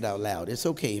 answer it out loud. It's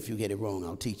okay if you get it wrong.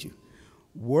 I'll teach you.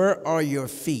 Where are your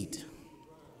feet?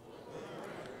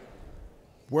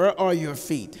 Where are your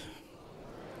feet?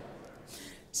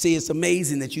 See, it's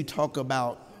amazing that you talk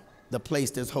about the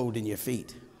place that's holding your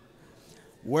feet.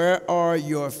 Where are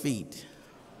your feet?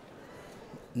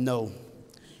 No.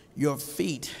 Your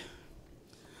feet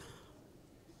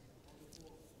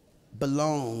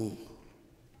belong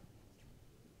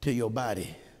to your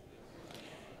body.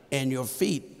 And your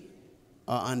feet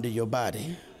are under your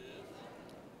body.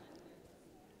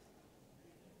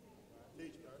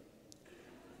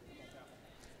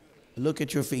 Look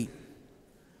at your feet.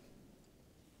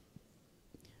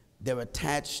 They're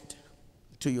attached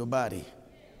to your body.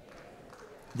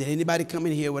 Did anybody come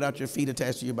in here without your feet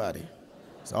attached to your body?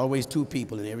 There's always two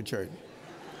people in every church.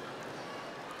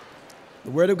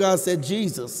 The Word of God said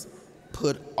Jesus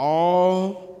put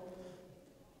all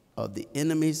of the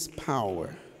enemy's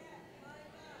power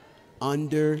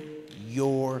under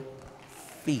your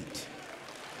feet.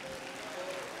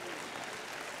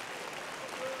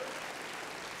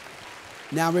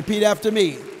 Now repeat after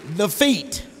me. The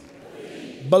feet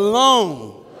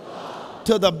belong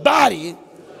to the body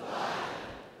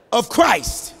of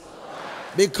Christ.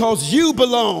 Because you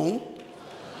belong.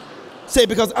 Say,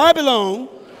 because I belong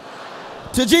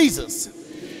to Jesus.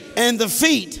 And the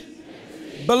feet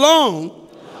belong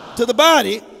to the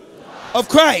body of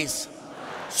Christ.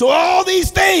 So all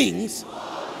these things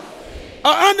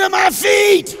are under my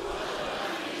feet.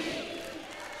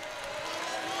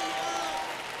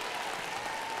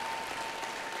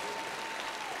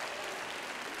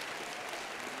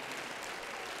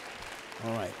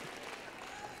 All right.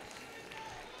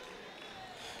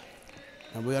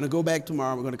 And we're going to go back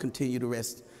tomorrow. We're going to continue the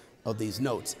rest of these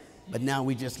notes. But now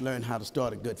we just learned how to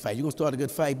start a good fight. You're going to start a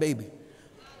good fight, baby.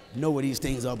 Know what these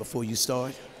things are before you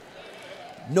start.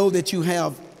 Know that you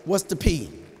have, what's the P?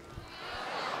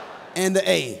 And the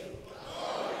A.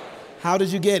 How did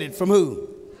you get it? From who?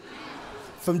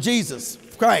 From Jesus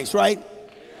Christ, right?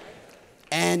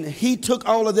 And he took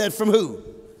all of that from who?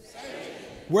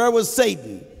 Where was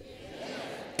Satan?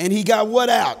 And he got what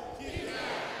out?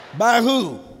 By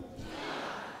who?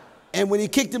 And when he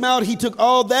kicked him out, he took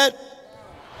all that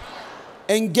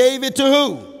and gave it to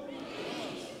who?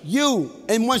 You.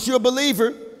 And once you're a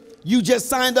believer, you just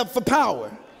signed up for power.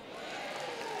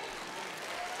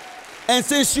 And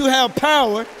since you have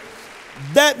power,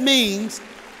 that means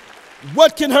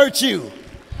what can hurt you?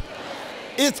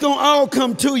 It's going to all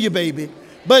come to you, baby.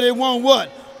 But it won't what?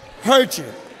 Hurt you.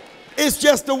 It's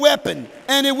just a weapon,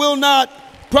 and it will not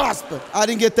prosper. I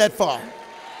didn't get that far.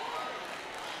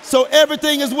 So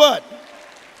everything is what?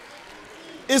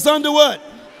 It's under what?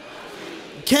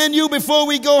 Can you, before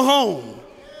we go home,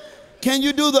 can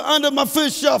you do the under my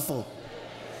foot shuffle?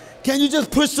 Can you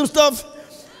just push some stuff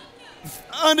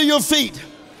under your feet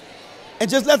and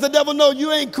just let the devil know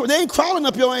they ain't crawling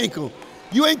up your ankle.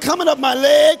 You ain't coming up my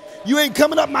leg. You ain't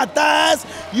coming up my thighs.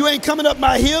 You ain't coming up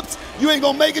my hips. You ain't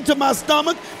going to make it to my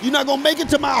stomach. You're not going to make it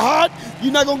to my heart.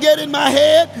 You're not going to get in my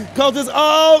head because it's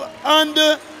all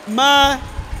under my